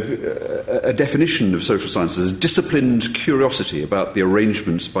gave a definition of social sciences as disciplined curiosity about the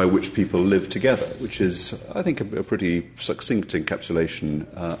arrangements by which people live together, which is, I think, a pretty succinct encapsulation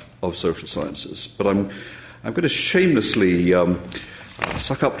of social sciences. But I'm going to shamelessly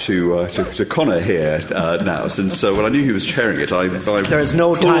suck up to Conor here now, since when I knew he was chairing it, there is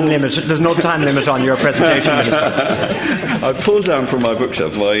no time limit. There's no time limit on your presentation, Minister. I pulled down from my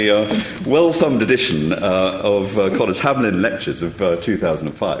bookshelf my well-thumbed edition of Conor's Hamlin Lectures of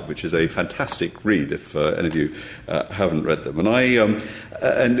 2005, which is a fantastic read if any of you haven't read them.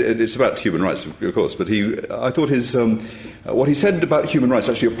 And it's about human rights, of course. But I thought his what he said about human rights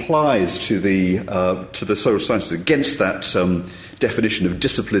actually applies to the social sciences against that definition of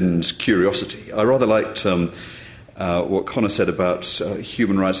disciplined curiosity. I rather liked what Conor said about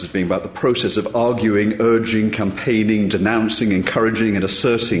human rights as being about the process of arguing, urging, campaigning, denouncing, encouraging, and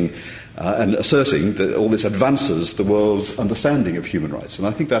asserting that all this advances the world's understanding of human rights. And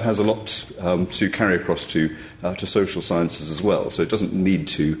I think that has a lot to carry across to social sciences as well. So it doesn't need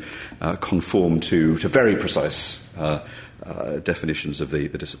to conform to very precise definitions of the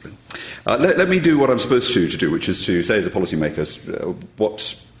discipline. Let me do what I'm supposed to do, which is to say as a policymaker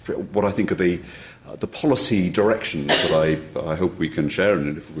what I think are the policy directions that I hope we can share,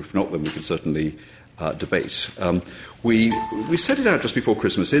 and if not, then we can certainly debate. We set it out just before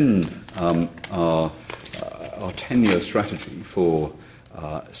Christmas in our 10-year strategy for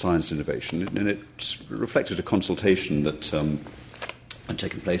science innovation, and it reflected a consultation that had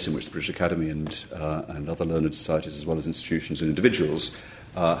taken place in which the British Academy and other learned societies, as well as institutions and individuals,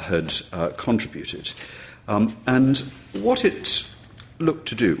 had contributed. And what it looked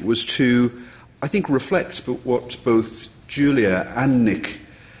to do was to, I think, reflect what both Julia and Nick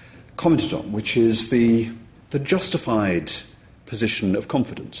commented on, which is the justified position of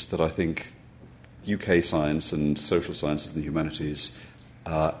confidence that I think UK science and social sciences and the humanities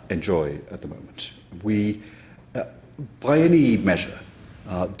enjoy at the moment. We, by any measure,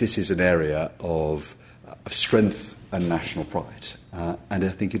 this is an area of strength and national pride. And I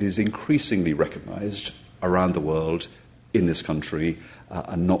think it is increasingly recognised around the world, in this country,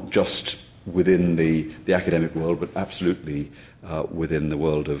 and not just within the academic world, but absolutely within the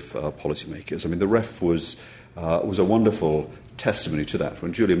world of policymakers. I mean, the REF was a wonderful testimony to that.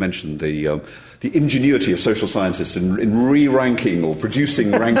 When Julia mentioned the ingenuity of social scientists in re-ranking or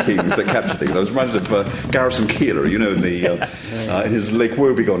producing rankings that capture things, I was reminded of Garrison Keillor, in his Lake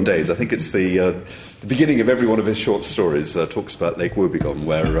Woebegone days. I think it's the beginning of every one of his short stories talks about Lake Woebegone,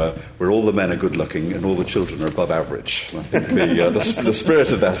 where all the men are good-looking and all the children are above average. And I think the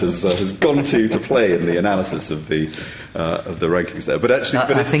spirit of that has gone to play in the analysis of the rankings there. But actually,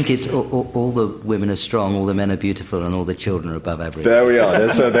 I think it's all the women are strong, all the men are beautiful, and all the children are above average. There we are.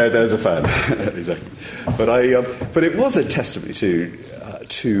 There's a fan. Exactly. But it was a testimony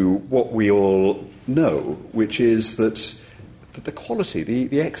to what we all know, which is that the quality,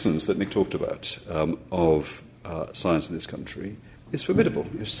 the excellence that Nick talked about of science in this country is formidable.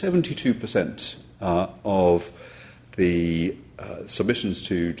 72% of the submissions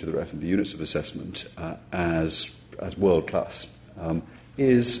to the REF and the units of assessment as world class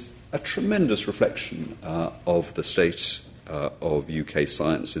is a tremendous reflection of the state of UK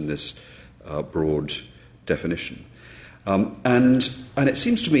science in this broad definition. And it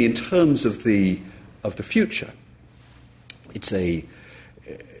seems to me, in terms of the future, it seems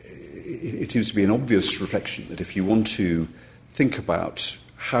to be an obvious reflection that if you want to think about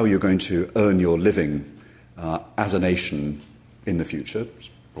how you're going to earn your living as a nation in the future, it's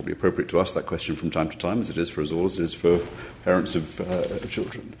probably appropriate to ask that question from time to time, as it is for us all, as it is for parents of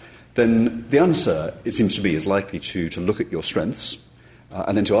children, then the answer, it seems to me, is likely to look at your strengths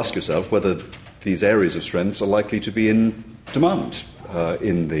and then to ask yourself whether these areas of strengths are likely to be in demand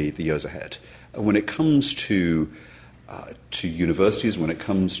in the years ahead. And when it comes to universities, when it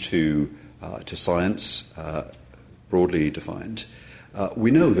comes to science, broadly defined,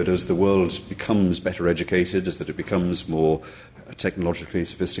 we know that as the world becomes better educated, as that it becomes more technologically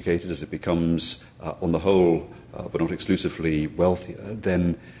sophisticated, as it becomes, on the whole, but not exclusively, wealthier,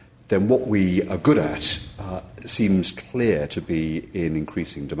 then then what we are good at seems clear to be in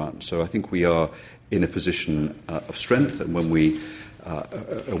increasing demand. So I think we are in a position of strength, and when we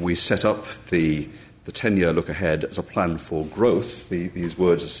set up the 10-year look ahead as a plan for growth, these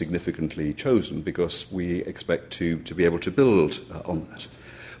words are significantly chosen because we expect to be able to build on that.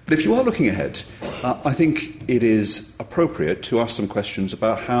 But if you are looking ahead, I think it is appropriate to ask some questions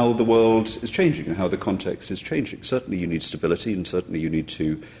about how the world is changing and how the context is changing. Certainly you need stability, and certainly you need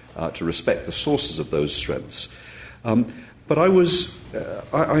to respect the sources of those strengths. But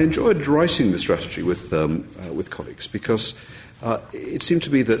I enjoyed writing the strategy with colleagues because it seemed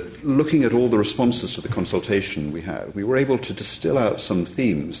to me that looking at all the responses to the consultation we had, we were able to distill out some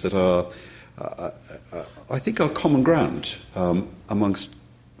themes that are, I think, are common ground amongst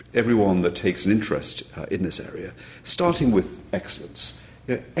everyone that takes an interest in this area, starting with excellence.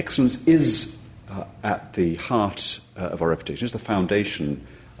 Excellence is at the heart of our reputation, is the foundation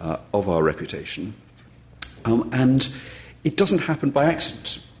of our reputation. And it doesn't happen by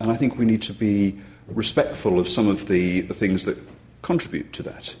accident. And I think we need to be respectful of some of the things that contribute to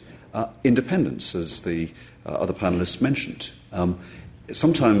that. Independence, as the other panellists mentioned.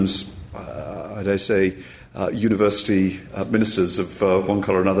 Sometimes, I dare say, university ministers of one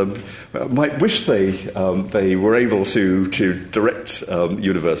colour or another might wish they were able to direct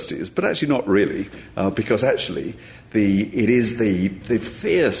universities, but actually not really, because actually it is the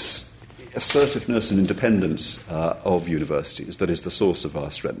fierce assertiveness and independence of universities that is the source of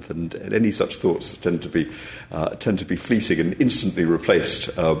our strength, and any such thoughts tend to be fleeting and instantly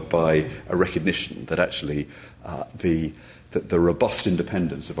replaced by a recognition that actually the robust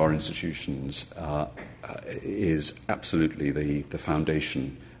independence of our institutions is absolutely the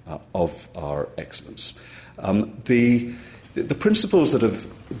foundation of our excellence. The principles that have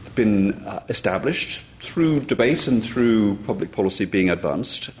been established through debate and through public policy being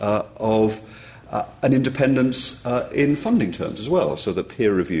advanced of an independence in funding terms as well, so that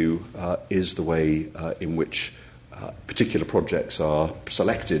peer review is the way in which particular projects are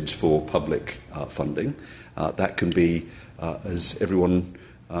selected for public funding. That can be, as everyone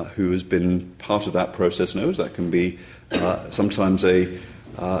who has been part of that process knows, that can be sometimes a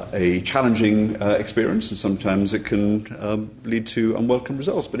challenging experience, and sometimes it can lead to unwelcome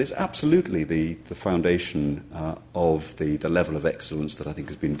results. But it's absolutely the foundation of the level of excellence that I think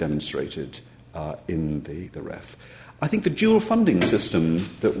has been demonstrated in the REF. I think the dual funding system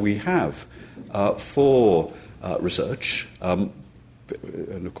that we have for research,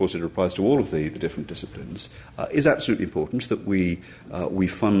 and of course it applies to all of the different disciplines, is absolutely important, that we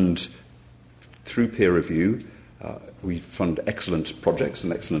fund through peer review. We fund excellent projects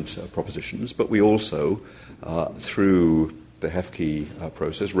and excellent propositions, but we also, through the HEFKey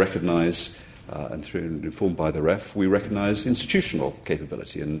process, recognise, and through informed by the REF, we recognise institutional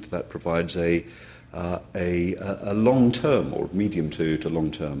capability, and that provides a long-term or medium to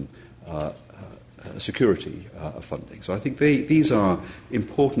long-term security of funding. So I think these are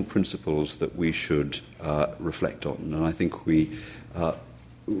important principles that we should reflect on, and I think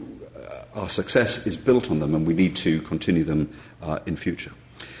our success is built on them, and we need to continue them in future.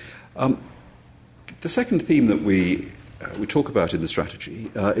 The second theme that we talk about in the strategy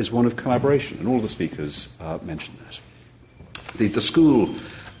is one of collaboration, and all the speakers mentioned that. The school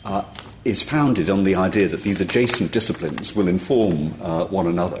is founded on the idea that these adjacent disciplines will inform one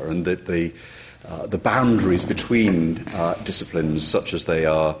another, and that the boundaries between disciplines, such as they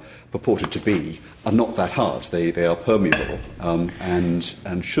are purported to be, are not that hard. They are permeable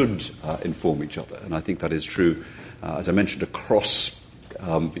and should inform each other. And I think that is true, as I mentioned, across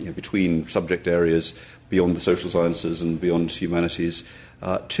between subject areas beyond the social sciences and beyond humanities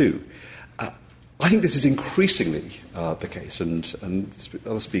too. I think this is increasingly the case, and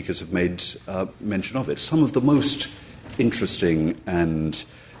other speakers have made mention of it. Some of the most interesting and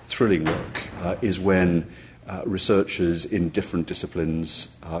thrilling work is when researchers in different disciplines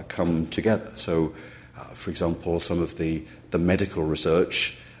come together. So, for example, some of the medical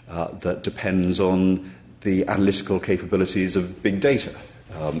research that depends on the analytical capabilities of big data,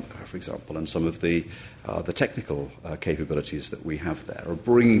 for example, and some of the technical capabilities that we have there, are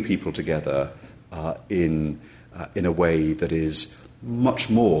bringing people together in a way that is much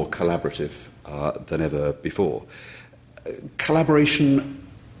more collaborative than ever before. Collaboration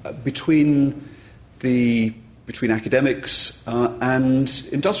between academics and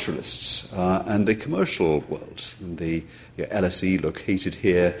industrialists and the commercial world. And the LSE, located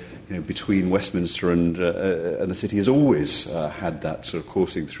here, between Westminster and the city, has always had that sort of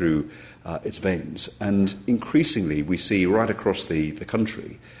coursing through its veins. And increasingly, we see right across the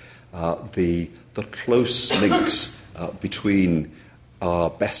country the close links between our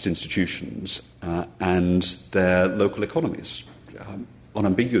best institutions and their local economies.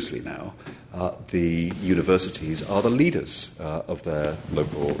 Unambiguously now, the universities are the leaders of their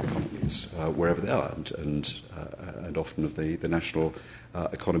local economies, wherever they are, and often of the national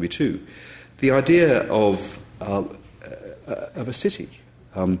economy too. The idea of a city,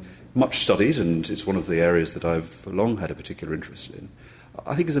 much studied, and it's one of the areas that I've long had a particular interest in,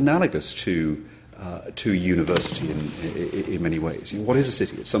 I think is analogous to university in many ways. What is a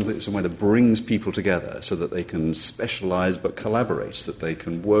city? It's somewhere that brings people together so that they can specialise but collaborate, that they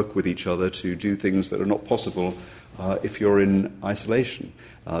can work with each other to do things that are not possible if you're in isolation.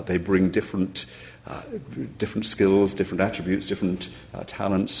 They bring different skills, different attributes, different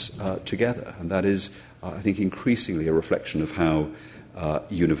talents together, and that is, I think, increasingly a reflection of how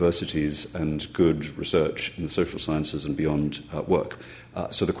universities and good research in the social sciences and beyond work.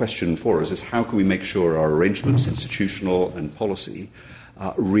 So the question for us is, how can we make sure our arrangements, institutional and policy,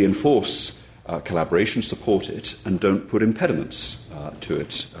 reinforce collaboration, support it, and don't put impediments to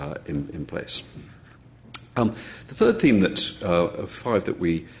it in place? The third theme of five that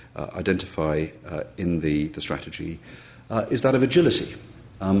we identify in the strategy is that of agility.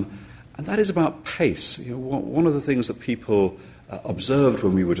 And that is about pace. One of the things that people observed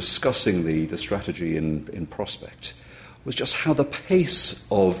when we were discussing the strategy in prospect was just how the pace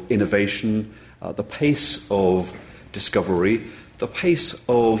of innovation, the pace of discovery, the pace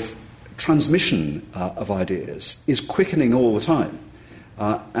of transmission of ideas is quickening all the time.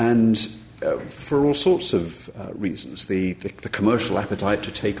 And for all sorts of reasons, the commercial appetite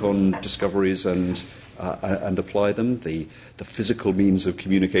to take on discoveries and apply them, the physical means of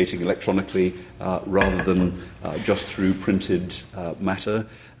communicating electronically rather than just through printed matter,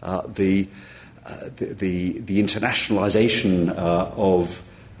 the internationalization of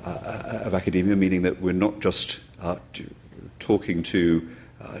academia, meaning that we're not just talking to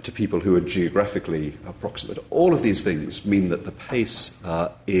people who are geographically proximate. All of these things mean that the pace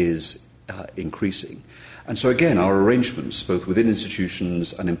is increasing. And so again, our arrangements, both within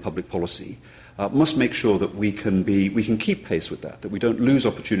institutions and in public policy, must make sure that we can keep pace with that we don't lose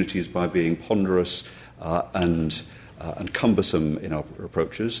opportunities by being ponderous and cumbersome in our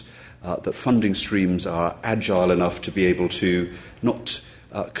approaches, that funding streams are agile enough to be able to not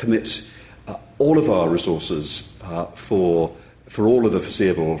commit all of our resources for all of the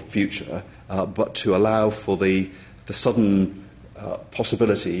foreseeable future, but to allow for the sudden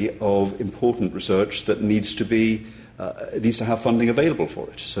possibility of important research that needs to have funding available for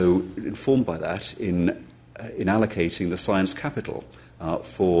it. So, informed by that, in allocating the science capital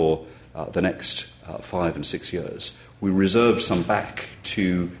for the next 5 and 6 years, we reserve some back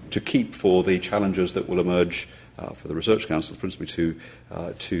to keep for the challenges that will emerge for the research councils, principally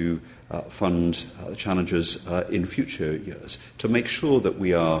to fund the challenges in future years, to make sure that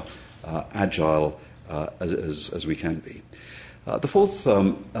we are agile as we can be. The fourth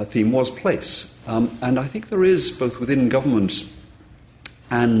theme was place, and I think there is, both within government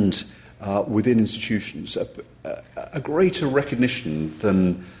and within institutions, a greater recognition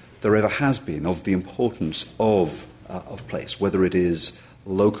than there ever has been of the importance of place, whether it is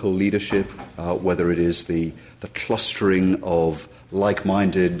local leadership, whether it is the clustering of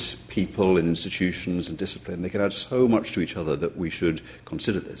like-minded people in institutions and discipline. They can add so much to each other that we should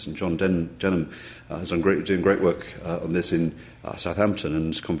consider this. And John Denham has doing great work on this in Southampton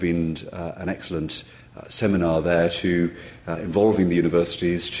and convened an excellent seminar there involving the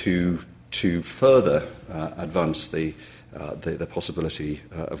universities to further advance the possibility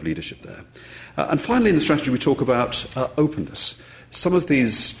of leadership there. And finally, in the strategy, we talk about openness. Some of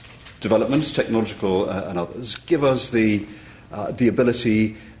these developments, technological and others, give us the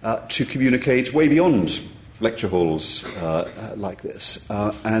ability to communicate way beyond lecture halls like this.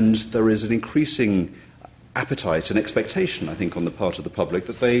 And there is an increasing appetite and expectation, I think, on the part of the public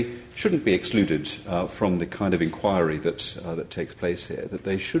that they shouldn't be excluded from the kind of inquiry that takes place here, that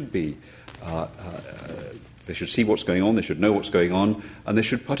they should be they should see what's going on, they should know what's going on, and they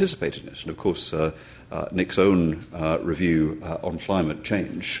should participate in it. And of course, Nick's own review on climate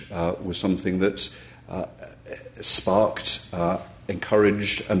change was something that sparked,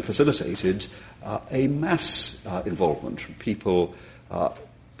 encouraged, and facilitated a mass involvement from people a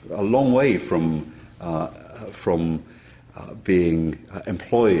long way from being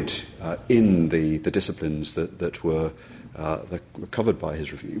employed in the disciplines that were covered by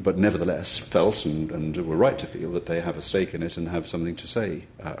his review, but nevertheless felt and were right to feel that they have a stake in it and have something to say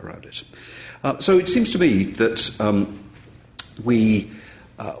around it. So it seems to me that we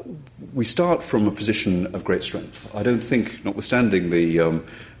we start from a position of great strength. I don't think, notwithstanding the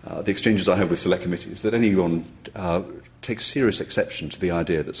exchanges I have with select committees, that anyone takes serious exception to the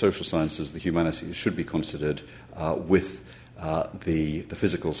idea that social sciences, the humanities, should be considered with the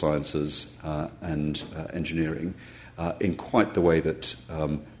physical sciences and engineering in quite the way that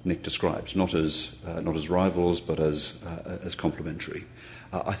Nick describes, not as rivals, but as complementary.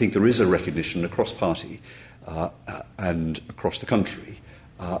 I think there is a recognition across party and across the country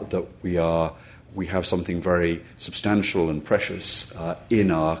that we have something very substantial and precious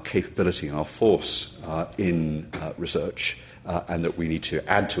in our capability, our force in research, and that we need to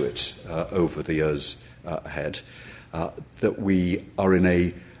add to it over the years ahead. That we are in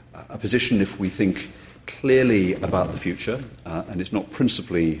a position, if we think clearly about the future, and it's not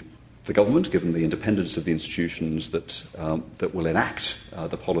principally the government, given the independence of the institutions that will enact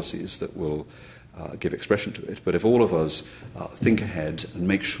the policies that will give expression to it. But if all of us think ahead and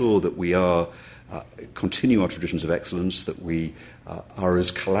make sure that we are continue our traditions of excellence, that we are as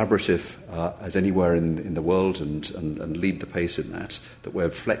collaborative as anywhere in the world and lead the pace in that we're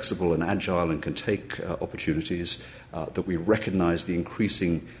flexible and agile and can take opportunities, that we recognise the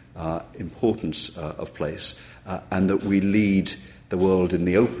increasing importance of place, and that we lead the world in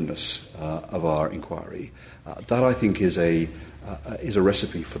the openness of our inquiry. That, I think, is a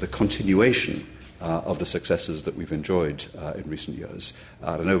recipe for the continuation of the successes that we've enjoyed in recent years.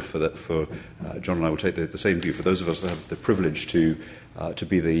 I don't know for John and I will take the same view. For those of us that have the privilege to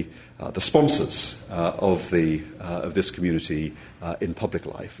be the sponsors of this community in public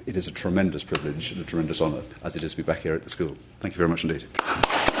life, it is a tremendous privilege and a tremendous honour, as it is to be back here at the school. Thank you very much indeed.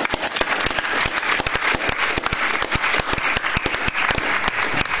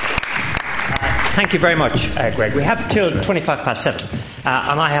 Thank you very much, Greg. We have till 7:25,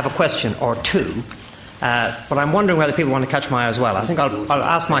 and I have a question or two, but I'm wondering whether people want to catch my eye as well. I think I'll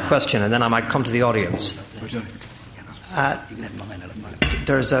ask my question, and then I might come to the audience.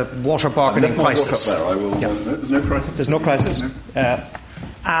 There's a water bargaining crisis. There. I will, there's no crisis. There's no crisis.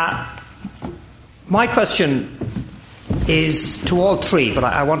 My question is to all three, but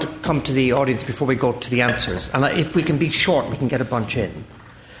I want to come to the audience before we go to the answers. And if we can be short, we can get a bunch in.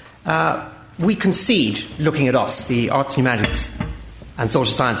 We concede, looking at us, the arts and humanities and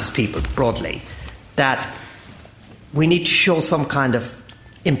social sciences people broadly, that we need to show some kind of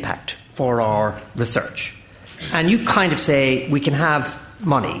impact for our research. And you kind of say we can have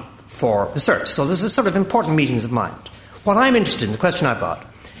money for research. So there's a sort of important meetings of mind. What I'm interested in, the question I've got,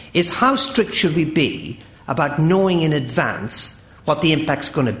 is how strict should we be about knowing in advance what the impact's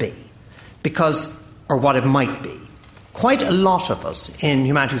going to be? Or what it might be. Quite a lot of us in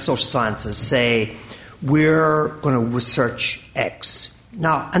humanities and social sciences say we're going to research X.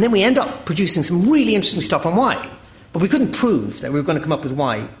 Now, and then we end up producing some really interesting stuff on Y. But we couldn't prove that we were going to come up with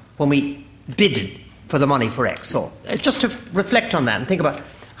Y when we bidded for the money for X. So just to reflect on that and think about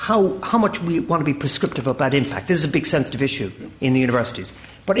how much we want to be prescriptive about impact. This is a big sensitive issue in the universities.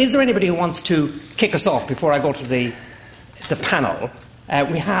 But is there anybody who wants to kick us off before I go to the panel?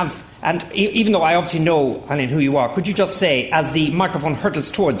 We have... And even though I obviously know, Aline, who you are, could you just say, as the microphone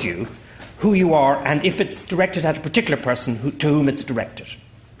hurtles towards you, who you are and if it's directed at a particular person to whom it's directed?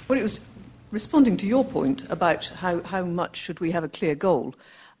 Well, it was responding to your point about how much should we have a clear goal.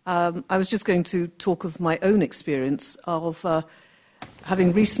 I was just going to talk of my own experience of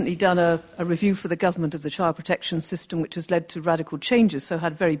having recently done a review for the government of the child protection system, which has led to radical changes, so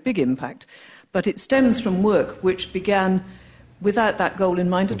had very big impact. But it stems from work which began without that goal in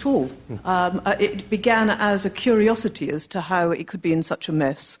mind at all. It began as a curiosity as to how it could be in such a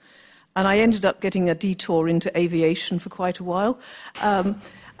mess. And I ended up getting a detour into aviation for quite a while,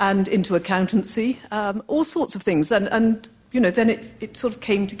 and into accountancy, all sorts of things. And then it sort of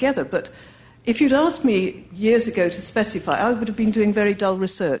came together. But if you'd asked me years ago to specify, I would have been doing very dull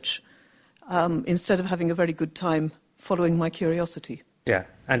research instead of having a very good time following my curiosity. Yeah,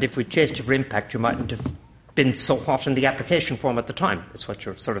 and if we chased you for impact, you mightn't have been so hot in the application form at the time, is what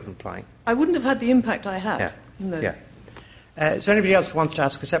you're sort of implying. I wouldn't have had the impact I had. Yeah. No. Yeah. Is there anybody else who wants to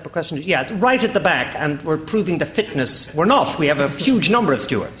ask a separate question? Yeah, right at the back, and we're proving the fitness. We're not. We have a huge number of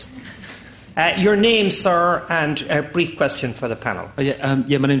stewards. Your name, sir, and a brief question for the panel. My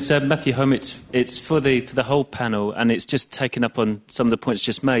name's Matthew Home. It's for the whole panel, and it's just taken up on some of the points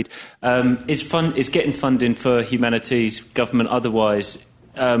just made. Is getting funding for humanities, government otherwise,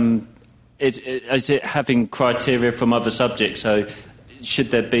 is it having criteria from other subjects? So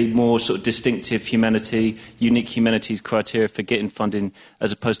should there be more sort of distinctive unique humanities criteria for getting funding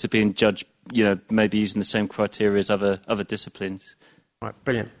as opposed to being judged, maybe using the same criteria as other disciplines? Right,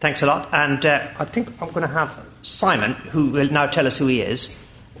 brilliant. Thanks a lot. And I think I'm going to have Simon, who will now tell us who he is.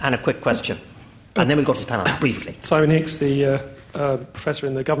 and a quick question. And then we'll go to the panel briefly. Simon Hicks, the professor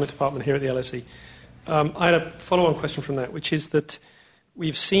in the government department here at the LSE. I had a follow-on question from that, which is that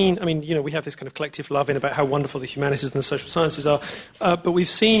we've seen, we have this kind of collective love-in about how wonderful the humanities and the social sciences are, but we've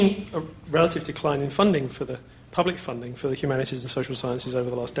seen a relative decline in funding for the public funding for the humanities and social sciences over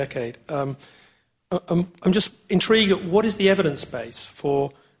the last decade. I'm just intrigued at what is the evidence base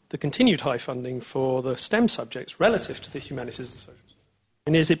for the continued high funding for the STEM subjects relative to the humanities and social sciences?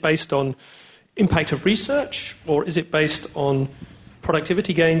 And is it based on impact of research, or is it based on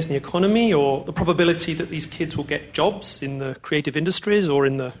productivity gains in the economy, or the probability that these kids will get jobs in the creative industries or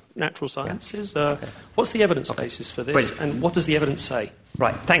in the natural sciences? What's the evidence basis for this, and what does the evidence say?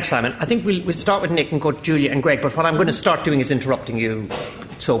 Right, thanks, Simon. I think we'll start with Nick and go to Julia and Greg, but what I'm going to start doing is interrupting you,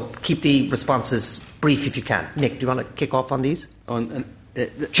 so keep the responses brief if you can. Nick, do you want to kick off on these?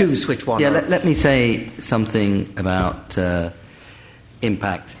 Choose which one. Yeah, let me say something about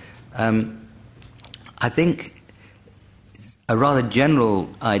impact. I think a rather general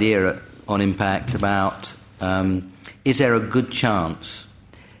idea on impact about is there a good chance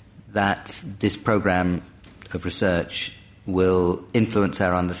that this program of research will influence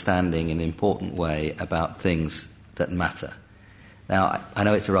our understanding in an important way about things that matter. Now, I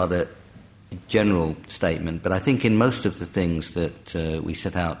know it's a rather general statement, but I think in most of the things that we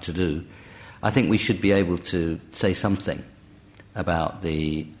set out to do, I think we should be able to say something about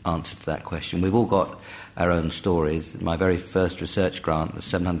the answer to that question. We've all got our own stories. My very first research grant was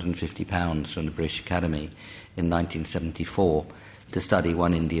 £750 from the British Academy in 1974 to study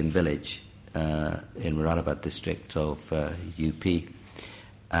one Indian village in Moradabad district of UP.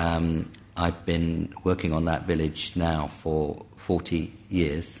 I've been working on that village now for 40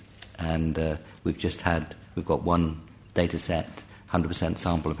 years, and we've got one data set, 100%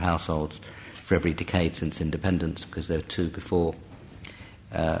 sample of households for every decade since independence, because there were two before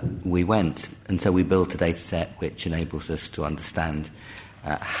we went. And so we built a data set which enables us to understand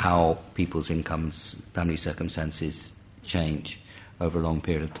how people's incomes, family circumstances change over a long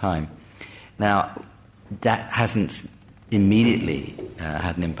period of time. Now, that hasn't immediately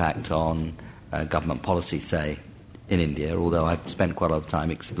had an impact on government policy, say, in India, although I've spent quite a lot of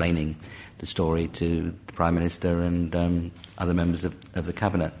time explaining the story to the Prime Minister and other members of the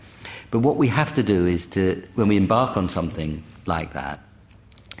Cabinet. But what we have to do is to, when we embark on something like that,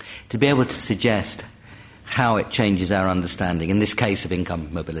 to be able to suggest how it changes our understanding, in this case of income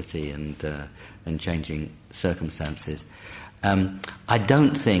mobility and changing circumstances. I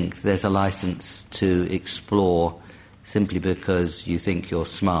don't think there's a license to explore simply because you think you're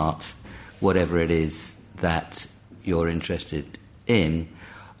smart, whatever it is that you're interested in,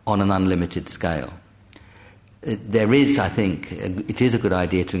 on an unlimited scale. There is, I think, it is a good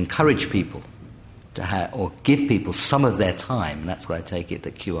idea to encourage people to have, or give people some of their time, and that's what I take it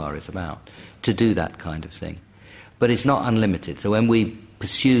that QR is about, to do that kind of thing. But it's not unlimited. So when we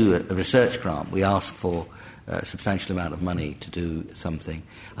pursue a research grant, we ask for a substantial amount of money to do something.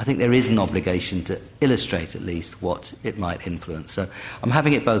 I think there is an obligation to illustrate at least what it might influence. So I'm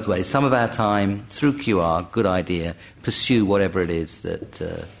having it both ways. Some of our time, through QR, good idea, pursue whatever it is that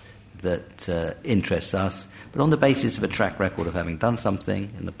interests us, but on the basis of a track record of having done something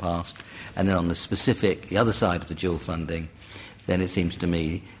in the past, and then on the other side of the dual funding, then it seems to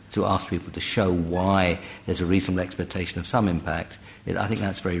me to ask people to show why there's a reasonable expectation of some impact. I think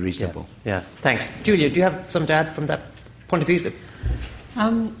that's very reasonable. Yeah, thanks. Julia, do you have some to add from that point of view? Just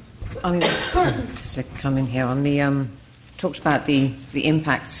to come in here on the talked about the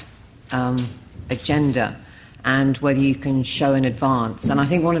impact agenda and whether you can show in advance. And I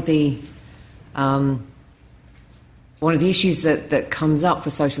think one of the issues that comes up for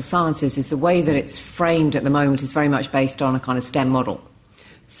social sciences is the way that it's framed at the moment is very much based on a kind of STEM model.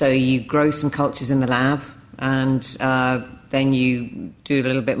 So you grow some cultures in the lab, and then you do a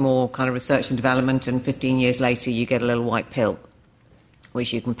little bit more kind of research and development, and 15 years later you get a little white pill,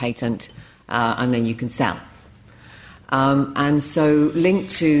 which you can patent, and then you can sell. And so linked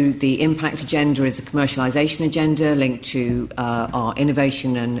to the impact agenda is a commercialisation agenda, linked to our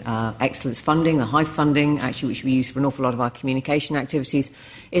innovation and excellence funding, the high funding, actually, which we use for an awful lot of our communication activities,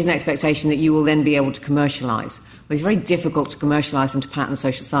 is an expectation that you will then be able to commercialise. But it's very difficult to commercialise and to patent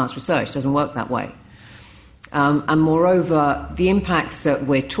social science research. It doesn't work that way. And moreover, the impacts that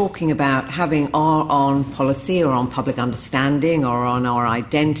we're talking about having are on policy or on public understanding or on our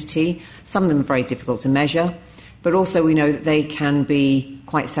identity. Some of them are very difficult to measure. But also we know that they can be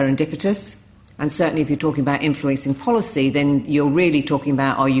quite serendipitous. And certainly if you're talking about influencing policy, then you're really talking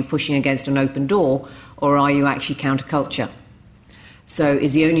about, are you pushing against an open door or are you actually counterculture? So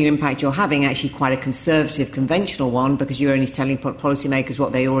is the only impact you're having actually quite a conservative, conventional one, because you're only telling policymakers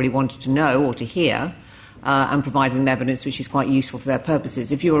what they already wanted to know or to hear, and providing them evidence which is quite useful for their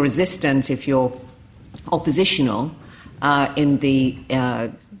purposes. If you're resistant, if you're oppositional, in the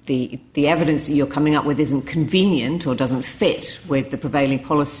evidence that you're coming up with isn't convenient or doesn't fit with the prevailing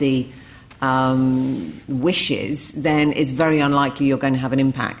policy wishes, then it's very unlikely you're going to have an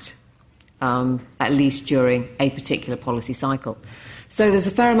impact, at least during a particular policy cycle. So there's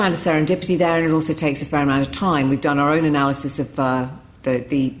a fair amount of serendipity there, and it also takes a fair amount of time. We've done our own analysis of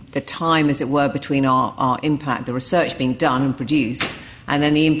the time, as it were, between our impact, the research being done and produced, and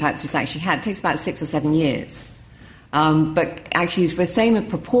then the impact it's actually had. It takes about 6 or 7 years. But actually, for the same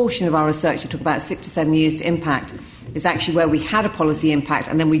proportion of our research, it took about 6 to 7 years to impact, is actually where we had a policy impact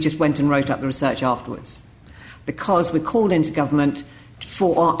and then we just went and wrote up the research afterwards. Because we're called into government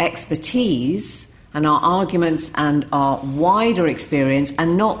for our expertise and our arguments and our wider experience,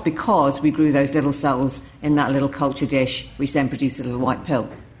 and not because we grew those little cells in that little culture dish which then produced a little white pill.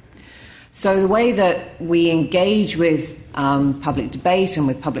 So the way that we engage with public debate and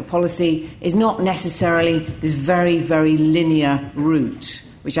with public policy is not necessarily this very, very linear route,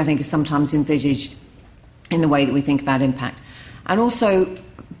 which I think is sometimes envisaged in the way that we think about impact. And also,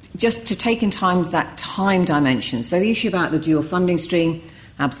 just to take in time that time dimension. So the issue about the dual funding stream,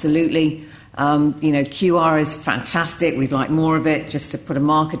 absolutely. QR is fantastic. We'd like more of it, just to put a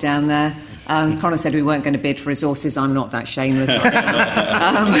marker down there. Conor said we weren't going to bid for resources. I'm not that shameless. So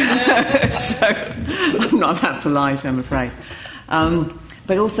I'm not that polite, I'm afraid.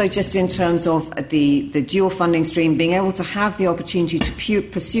 But also just in terms of the dual funding stream, being able to have the opportunity to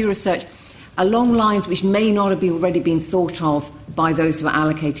pursue research along lines which may not have already been thought of by those who are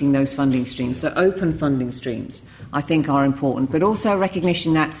allocating those funding streams. So open funding streams, I think, are important. But also a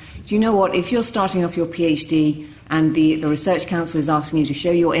recognition that, do you know what, if you're starting off your PhD and the Research Council is asking you to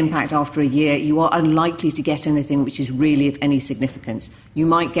show your impact after a year, you are unlikely to get anything which is really of any significance. You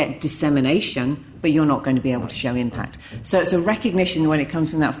might get dissemination, but you're not going to be able to show impact. So it's a recognition when it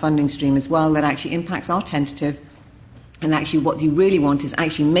comes from that funding stream as well that actually impacts are tentative, and actually what you really want is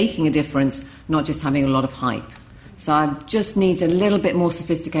actually making a difference, not just having a lot of hype. So I just need a little bit more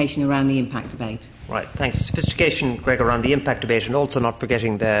sophistication around the impact debate. Right, thanks. Sophistication, Greg, around the impact debate, and also not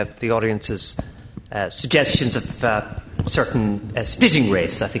forgetting the audience's suggestions of certain splitting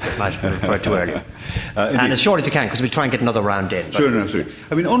race, I think it might have been referred to earlier. And as short as you can, because we'll try and get another round in. Sure, no, absolutely.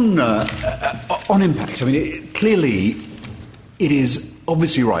 I mean, on impact, I mean, clearly it is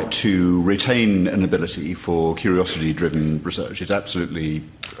obviously right to retain an ability for curiosity-driven research. It's absolutely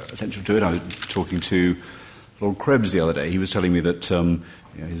essential to it. I was talking to Lord Krebs the other day. He was telling me that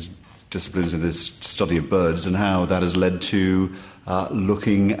his disciplines in his study of birds and how that has led to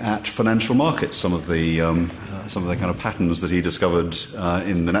looking at financial markets, some of the kind of patterns that he discovered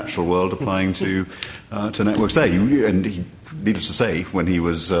in the natural world applying to networks there. And he, needless to say, when he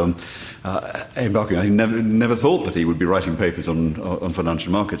was embarking, he never thought that he would be writing papers on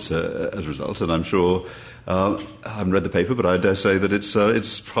financial markets as a result. And I'm sure, I haven't read the paper, but I dare say that it's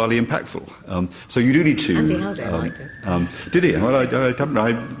highly impactful. So you do need to. Andy Howday liked it. Did he? Well,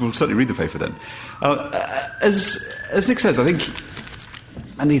 I will certainly read the paper then. As Nick says, I think,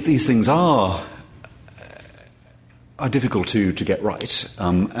 and these things are difficult to get right,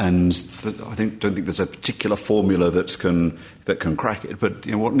 and I don't think there's a particular formula that can crack it. But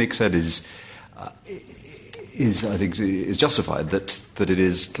what Nick said is I think is justified. That it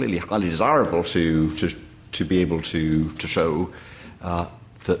is clearly highly desirable to be able to show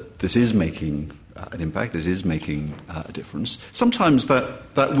that this is making an impact, that it is making a difference. Sometimes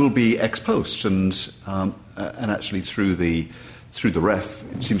that will be ex post, and actually through the ref,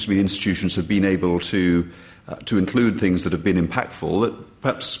 it seems to me institutions have been able to include things that have been impactful that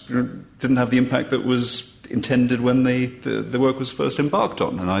perhaps didn't have the impact that was intended when the work was first embarked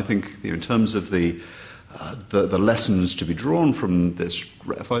on. And I think in terms of the lessons to be drawn from this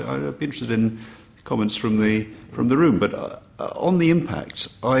ref, I'd be interested in comments from the room. But on the impact,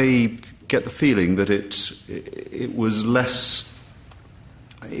 I get the feeling that it was less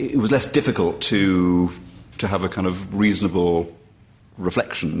difficult to have a kind of reasonable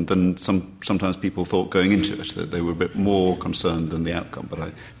reflection than sometimes people thought going into it, that they were a bit more concerned than the outcome.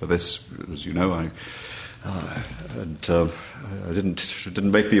 But this, as you know, I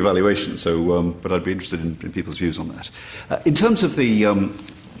didn't make the evaluation, so but I'd be interested in people's views on that. In terms of the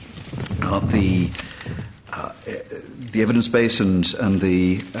evidence base and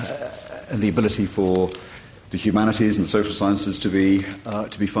the ability for the humanities and the social sciences to be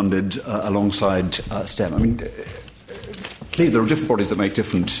funded alongside STEM. I mean, clearly there are different bodies that make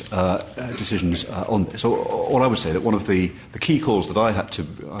different decisions on this. So all I would say that one of the key calls that I've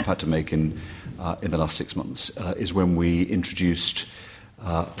had to make in the last 6 months is when we introduced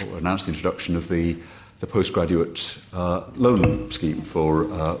or announced the introduction of the postgraduate loan scheme for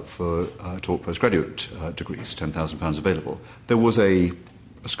taught postgraduate degrees, £10,000 available. There was a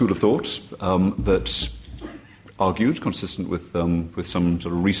school of thought that argued, consistent with some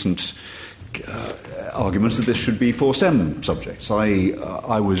sort of recent arguments, that this should be for STEM subjects.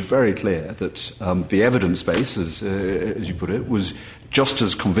 I was very clear that the evidence base, as you put it, was just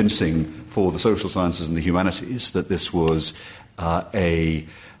as convincing for the social sciences and the humanities that this was in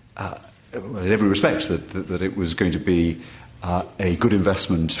every respect that it was going to be a good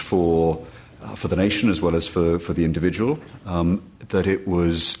investment for the nation as well as for the individual. That it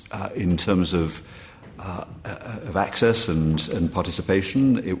was in terms of access and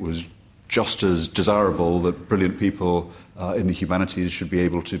participation, it was just as desirable that brilliant people in the humanities should be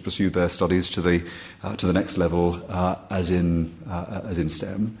able to pursue their studies to the next level as in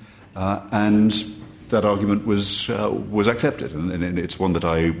STEM, and that argument was accepted, and it's one that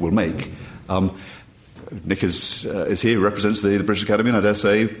I will make. Nick is here, represents the British Academy, and I dare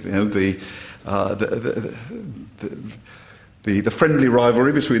say, the friendly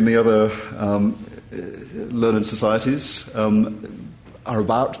rivalry between the other learned societies are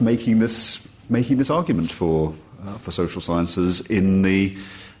about making this argument for social sciences in the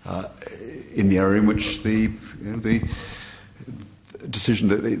area in which the decision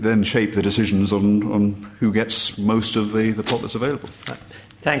that they then shape the decisions on who gets most of the pot that's available.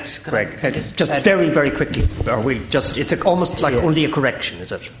 Thanks, Greg. Just very, very quickly, it's almost like only a correction,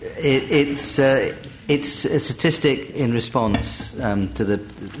 is it? It's a statistic in response to the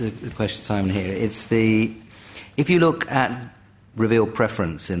question, Simon, here. If you look at revealed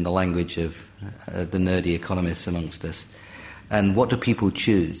preference in the language of the nerdy economists amongst us, and what do people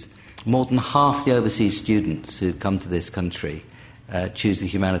choose? More than half the overseas students who come to this country choose the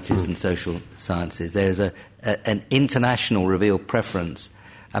humanities and social sciences. There's an international revealed preference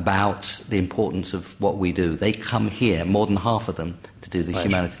about the importance of what we do. They come here, more than half of them, to do the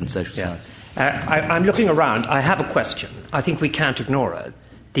humanities and social sciences. I'm looking around. I have a question. I think we can't ignore it.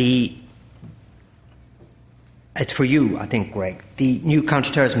 It's for you, I think, Greg, the new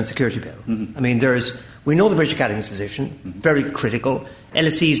counterterrorism and security bill. Mm-hmm. I mean, we know the British Academy's position, very critical.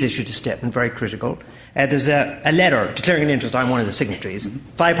 LSE's issued a statement, very critical. There's a letter declaring an interest. I'm one of the signatories.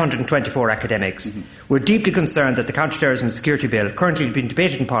 524 academics. We're deeply concerned that the counterterrorism and security bill currently being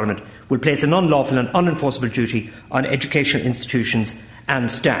debated in Parliament will place an unlawful and unenforceable duty on educational institutions and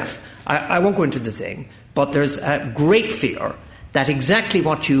staff. I won't go into the thing, but there's a great fear that exactly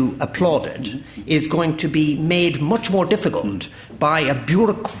what you applauded is going to be made much more difficult by a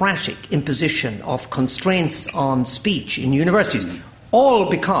bureaucratic imposition of constraints on speech in universities. All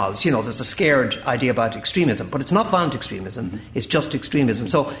because, there's a scared idea about extremism, but it's not violent extremism, it's just extremism.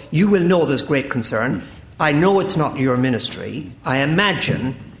 So you will know there's great concern. I know it's not your ministry. I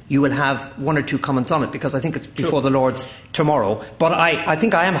imagine you will have one or two comments on it, because I think it's before the Lords tomorrow. But I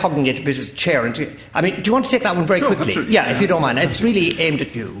think I am hugging it a bit as chair. Do you want to take that one very quickly? Absolutely. Yeah, if you don't mind. It's really aimed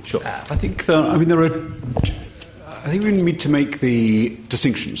at you. Sure. I think we need to make the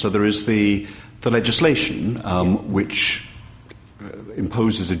distinction. So there is the legislation which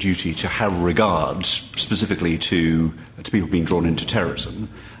imposes a duty to have regard specifically to people being drawn into terrorism,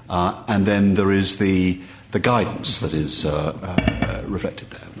 and then there is the guidance that is reflected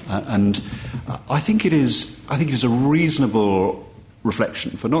there. And I think it is a reasonable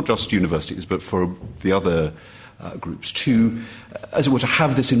reflection for not just universities but for the other groups to, as it were, to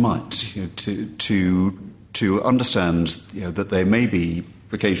have this in mind, to understand that there may be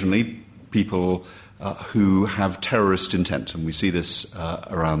occasionally people who have terrorist intent, and we see this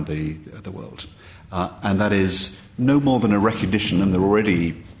around the world, and that is no more than a recognition, and there are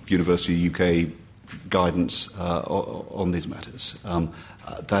already University UK guidance on these matters.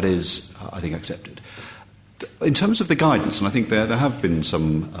 That is, I think, accepted. In terms of the guidance, and I think there have been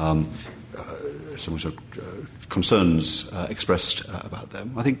some sort of concerns expressed about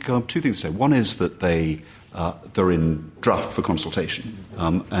them. I think two things to say. One is that they're in draft for consultation,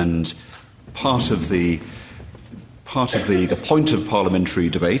 and part of the point of parliamentary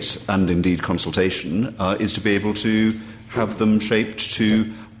debate and indeed consultation is to be able to have them shaped to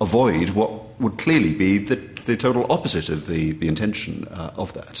avoid what would clearly be the total opposite of the intention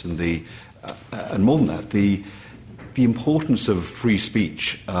of that, and more than that, the importance of free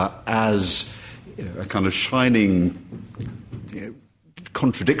speech as a kind of shining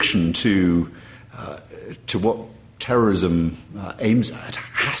contradiction to what terrorism aims at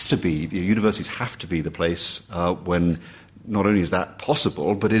has to be. The universities have to be the place when not only is that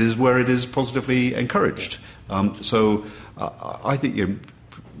possible, but it is where it is positively encouraged. So I think,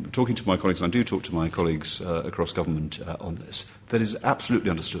 talking to my colleagues, and I do talk to my colleagues across government on this, that is absolutely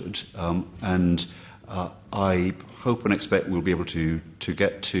understood, and I hope and expect we'll be able to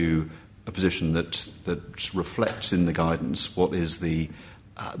get to a position that reflects in the guidance what is the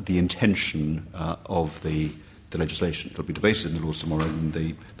intention of the legislation. It'll be debated in the Lords tomorrow, and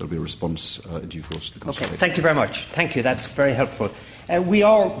there'll be a response in due course to the consultation. Okay, thank you very much. Thank you, that's very helpful. We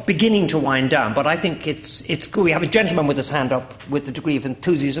are beginning to wind down, but I think it's good. We have a gentleman with his hand up with the degree of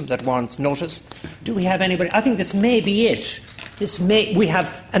enthusiasm that warrants notice. Do we have anybody? I think this may be it. We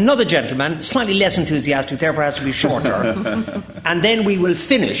have another gentleman, slightly less enthusiastic, therefore has to be shorter, and then we will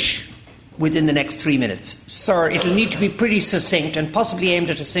finish within the next 3 minutes. Sir, it'll need to be pretty succinct and possibly aimed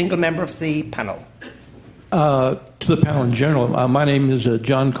at a single member of the panel. To the panel in general, my name is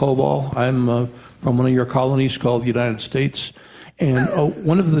John Koval. I'm from one of your colonies called the United States. And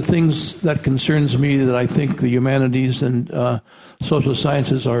one of the things that concerns me that I think the humanities and social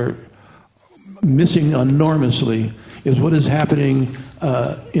sciences are missing enormously is what is happening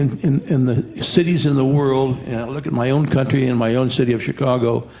in the cities in the world. And I look at my own country and my own city of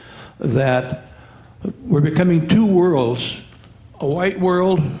Chicago, that we're becoming two worlds, a white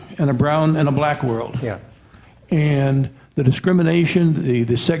world and a brown and a black world. Yeah. And the discrimination,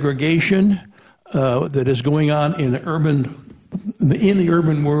 the segregation that is going on in the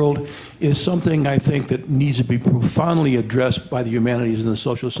urban world is something I think that needs to be profoundly addressed by the humanities and the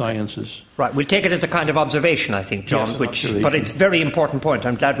social sciences. Right, we'll take it as a kind of observation, I think, John, yes, but it's a very important point.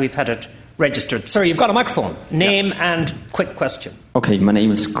 I'm glad we've had it registered. Sir, you've got a microphone. Name and quick question. Okay, my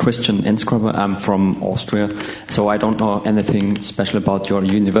name is Christian Enskraber. I'm from Austria, so I don't know anything special about your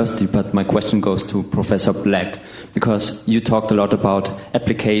university, but my question goes to Professor Black, because you talked a lot about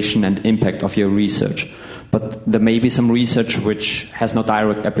application and impact of your research. But there may be some research which has no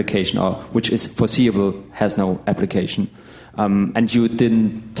direct application, or which is foreseeable has no application. And you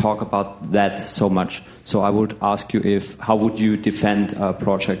didn't talk about that so much. So I would ask you how would you defend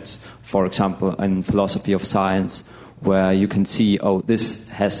projects, for example, in philosophy of science, where you can see, this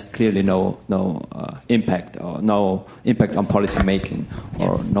has clearly no impact, or no impact on policy making,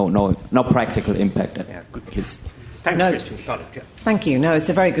 or no practical impact, at least. Thanks, Christian. Got it, yeah. Thank you. No, it's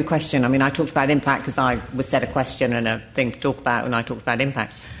a very good question. I mean, I talked about impact because I was set a question and a thing to talk about, and I talked about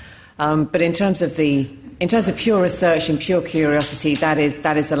impact. But in terms of pure research and pure curiosity, that is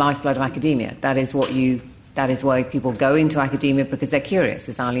the lifeblood of academia. That is why people go into academia, because they're curious.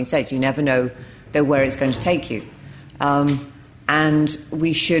 As Eileen said, you never know where it's going to take you, and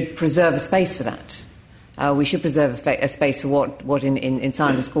we should preserve a space for that. We should preserve a space for what in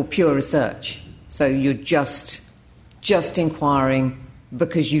science is called pure research. So you're just inquiring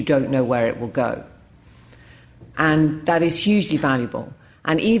because you don't know where it will go, and that is hugely valuable.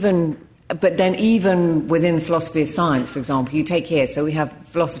 And even within the philosophy of science, for example, you take here, so we have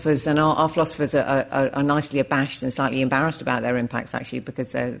philosophers, and our philosophers are nicely abashed and slightly embarrassed about their impacts, actually,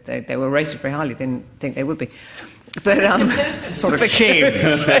 because they were rated very highly. They didn't think they would be. But sort of shame.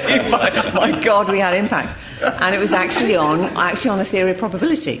 My God, we had impact. And it was actually on the theory of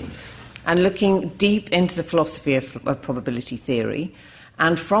probability, and looking deep into the philosophy of probability theory,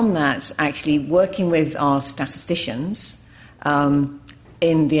 and from that, actually working with our statisticians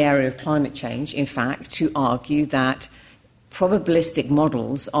in the area of climate change, in fact, to argue that probabilistic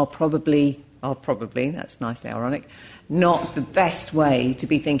models are probably, that's nicely ironic, not the best way to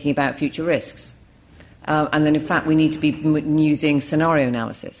be thinking about future risks. And then, in fact, we need to be using scenario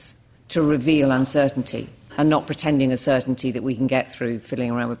analysis to reveal uncertainty and not pretending a certainty that we can get through fiddling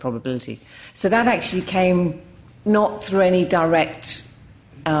around with probability. So that actually came not through any direct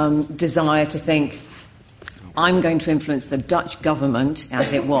desire to think, I'm going to influence the Dutch government,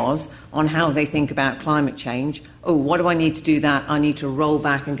 as it was, on how they think about climate change. What do I need to do that? I need to roll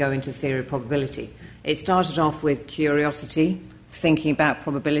back and go into the theory of probability. It started off with curiosity, thinking about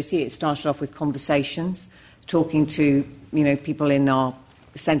probability. It started off with conversations, talking to people in our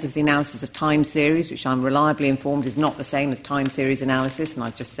Centre for the Analysis of Time Series, which I'm reliably informed is not the same as time series analysis, and I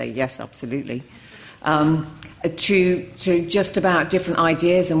just say yes, absolutely. To just about different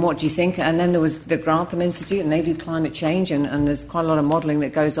ideas and what do you think. And then there was the Grantham Institute, and they do climate change, and there's quite a lot of modelling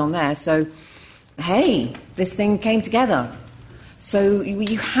that goes on there. So, hey, this thing came together. So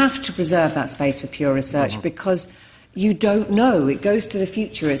you have to preserve that space for pure research, because you don't know. It goes to the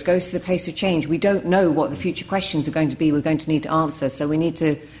future. It goes to the pace of change. We don't know what the future questions are going to be we're going to need to answer. So we need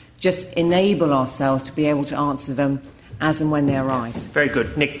to just enable ourselves to be able to answer them as and when they arise. Very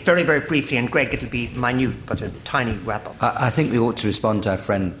good. Nick, very, very briefly, and Greg, it'll be minute, but a tiny wrap-up. I think we ought to respond to our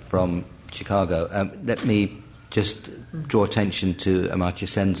friend from Chicago. Let me just draw attention to Amartya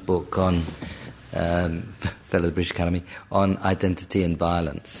Sen's book on, fellow of the British Academy, on identity and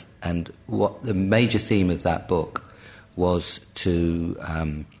violence. And what the major theme of that book was to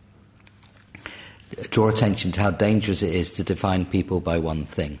draw attention to how dangerous it is to define people by one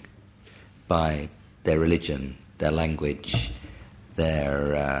thing, by their religion, their language,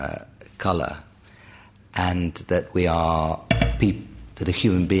 their colour, and that we are that a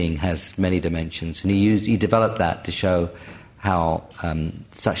human being has many dimensions. And he developed that to show how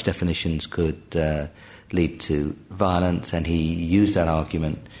such definitions could lead to violence, and he used that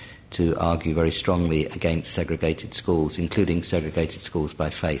argument to argue very strongly against segregated schools, including segregated schools by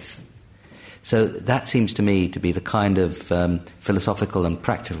faith. So that seems to me to be the kind of philosophical and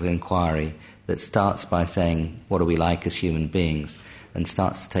practical inquiry that starts by saying, what are we like as human beings, and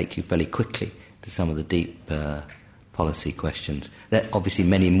starts to take you fairly quickly to some of the deep policy questions. There are obviously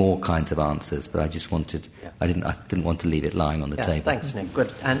many more kinds of answers, but I just wanted, I didn't want to leave it lying on the table. Thanks, Nick.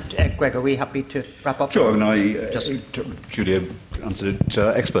 Good. And Greg, are we happy to wrap up? Sure. Julia answered it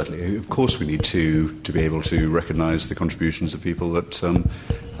expertly. Of course we need to be able to recognise the contributions of people that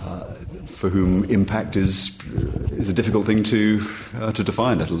for whom impact is a difficult thing to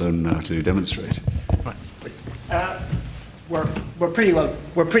define, let alone to demonstrate. Right. We're pretty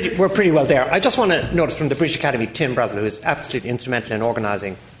well there. I just want to notice from the British Academy, Tim Brazel, who is absolutely instrumental in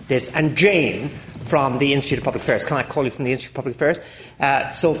organising this, and Jane from the Institute of Public Affairs. Can I call you from the Institute of Public Affairs?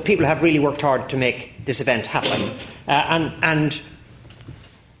 So people have really worked hard to make this event happen, and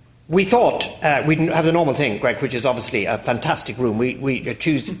we thought we'd have the normal thing, Greg, which is obviously a fantastic room. We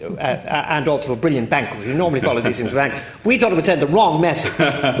choose, and also a brilliant banquet. We normally follow these things. We thought it would send the wrong message.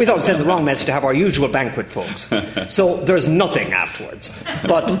 We thought it would send the wrong message to have our usual banquet, folks. So there's nothing afterwards.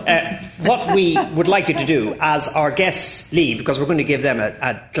 But what we would like you to do, as our guests leave, because we're going to give them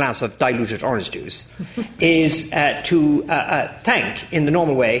a glass of diluted orange juice, is to thank, in the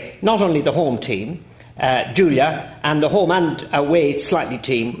normal way, not only the home team, Julia, and the home and away slightly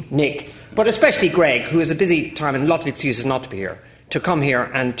team, Nick, but especially Greg, who has a busy time and lots of excuses not to be here, to come here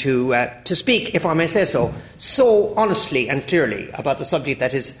and to speak, if I may say so honestly and clearly about the subject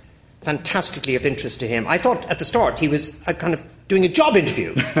that is fantastically of interest to him. I thought at the start he was kind of doing a job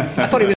interview. I thought he was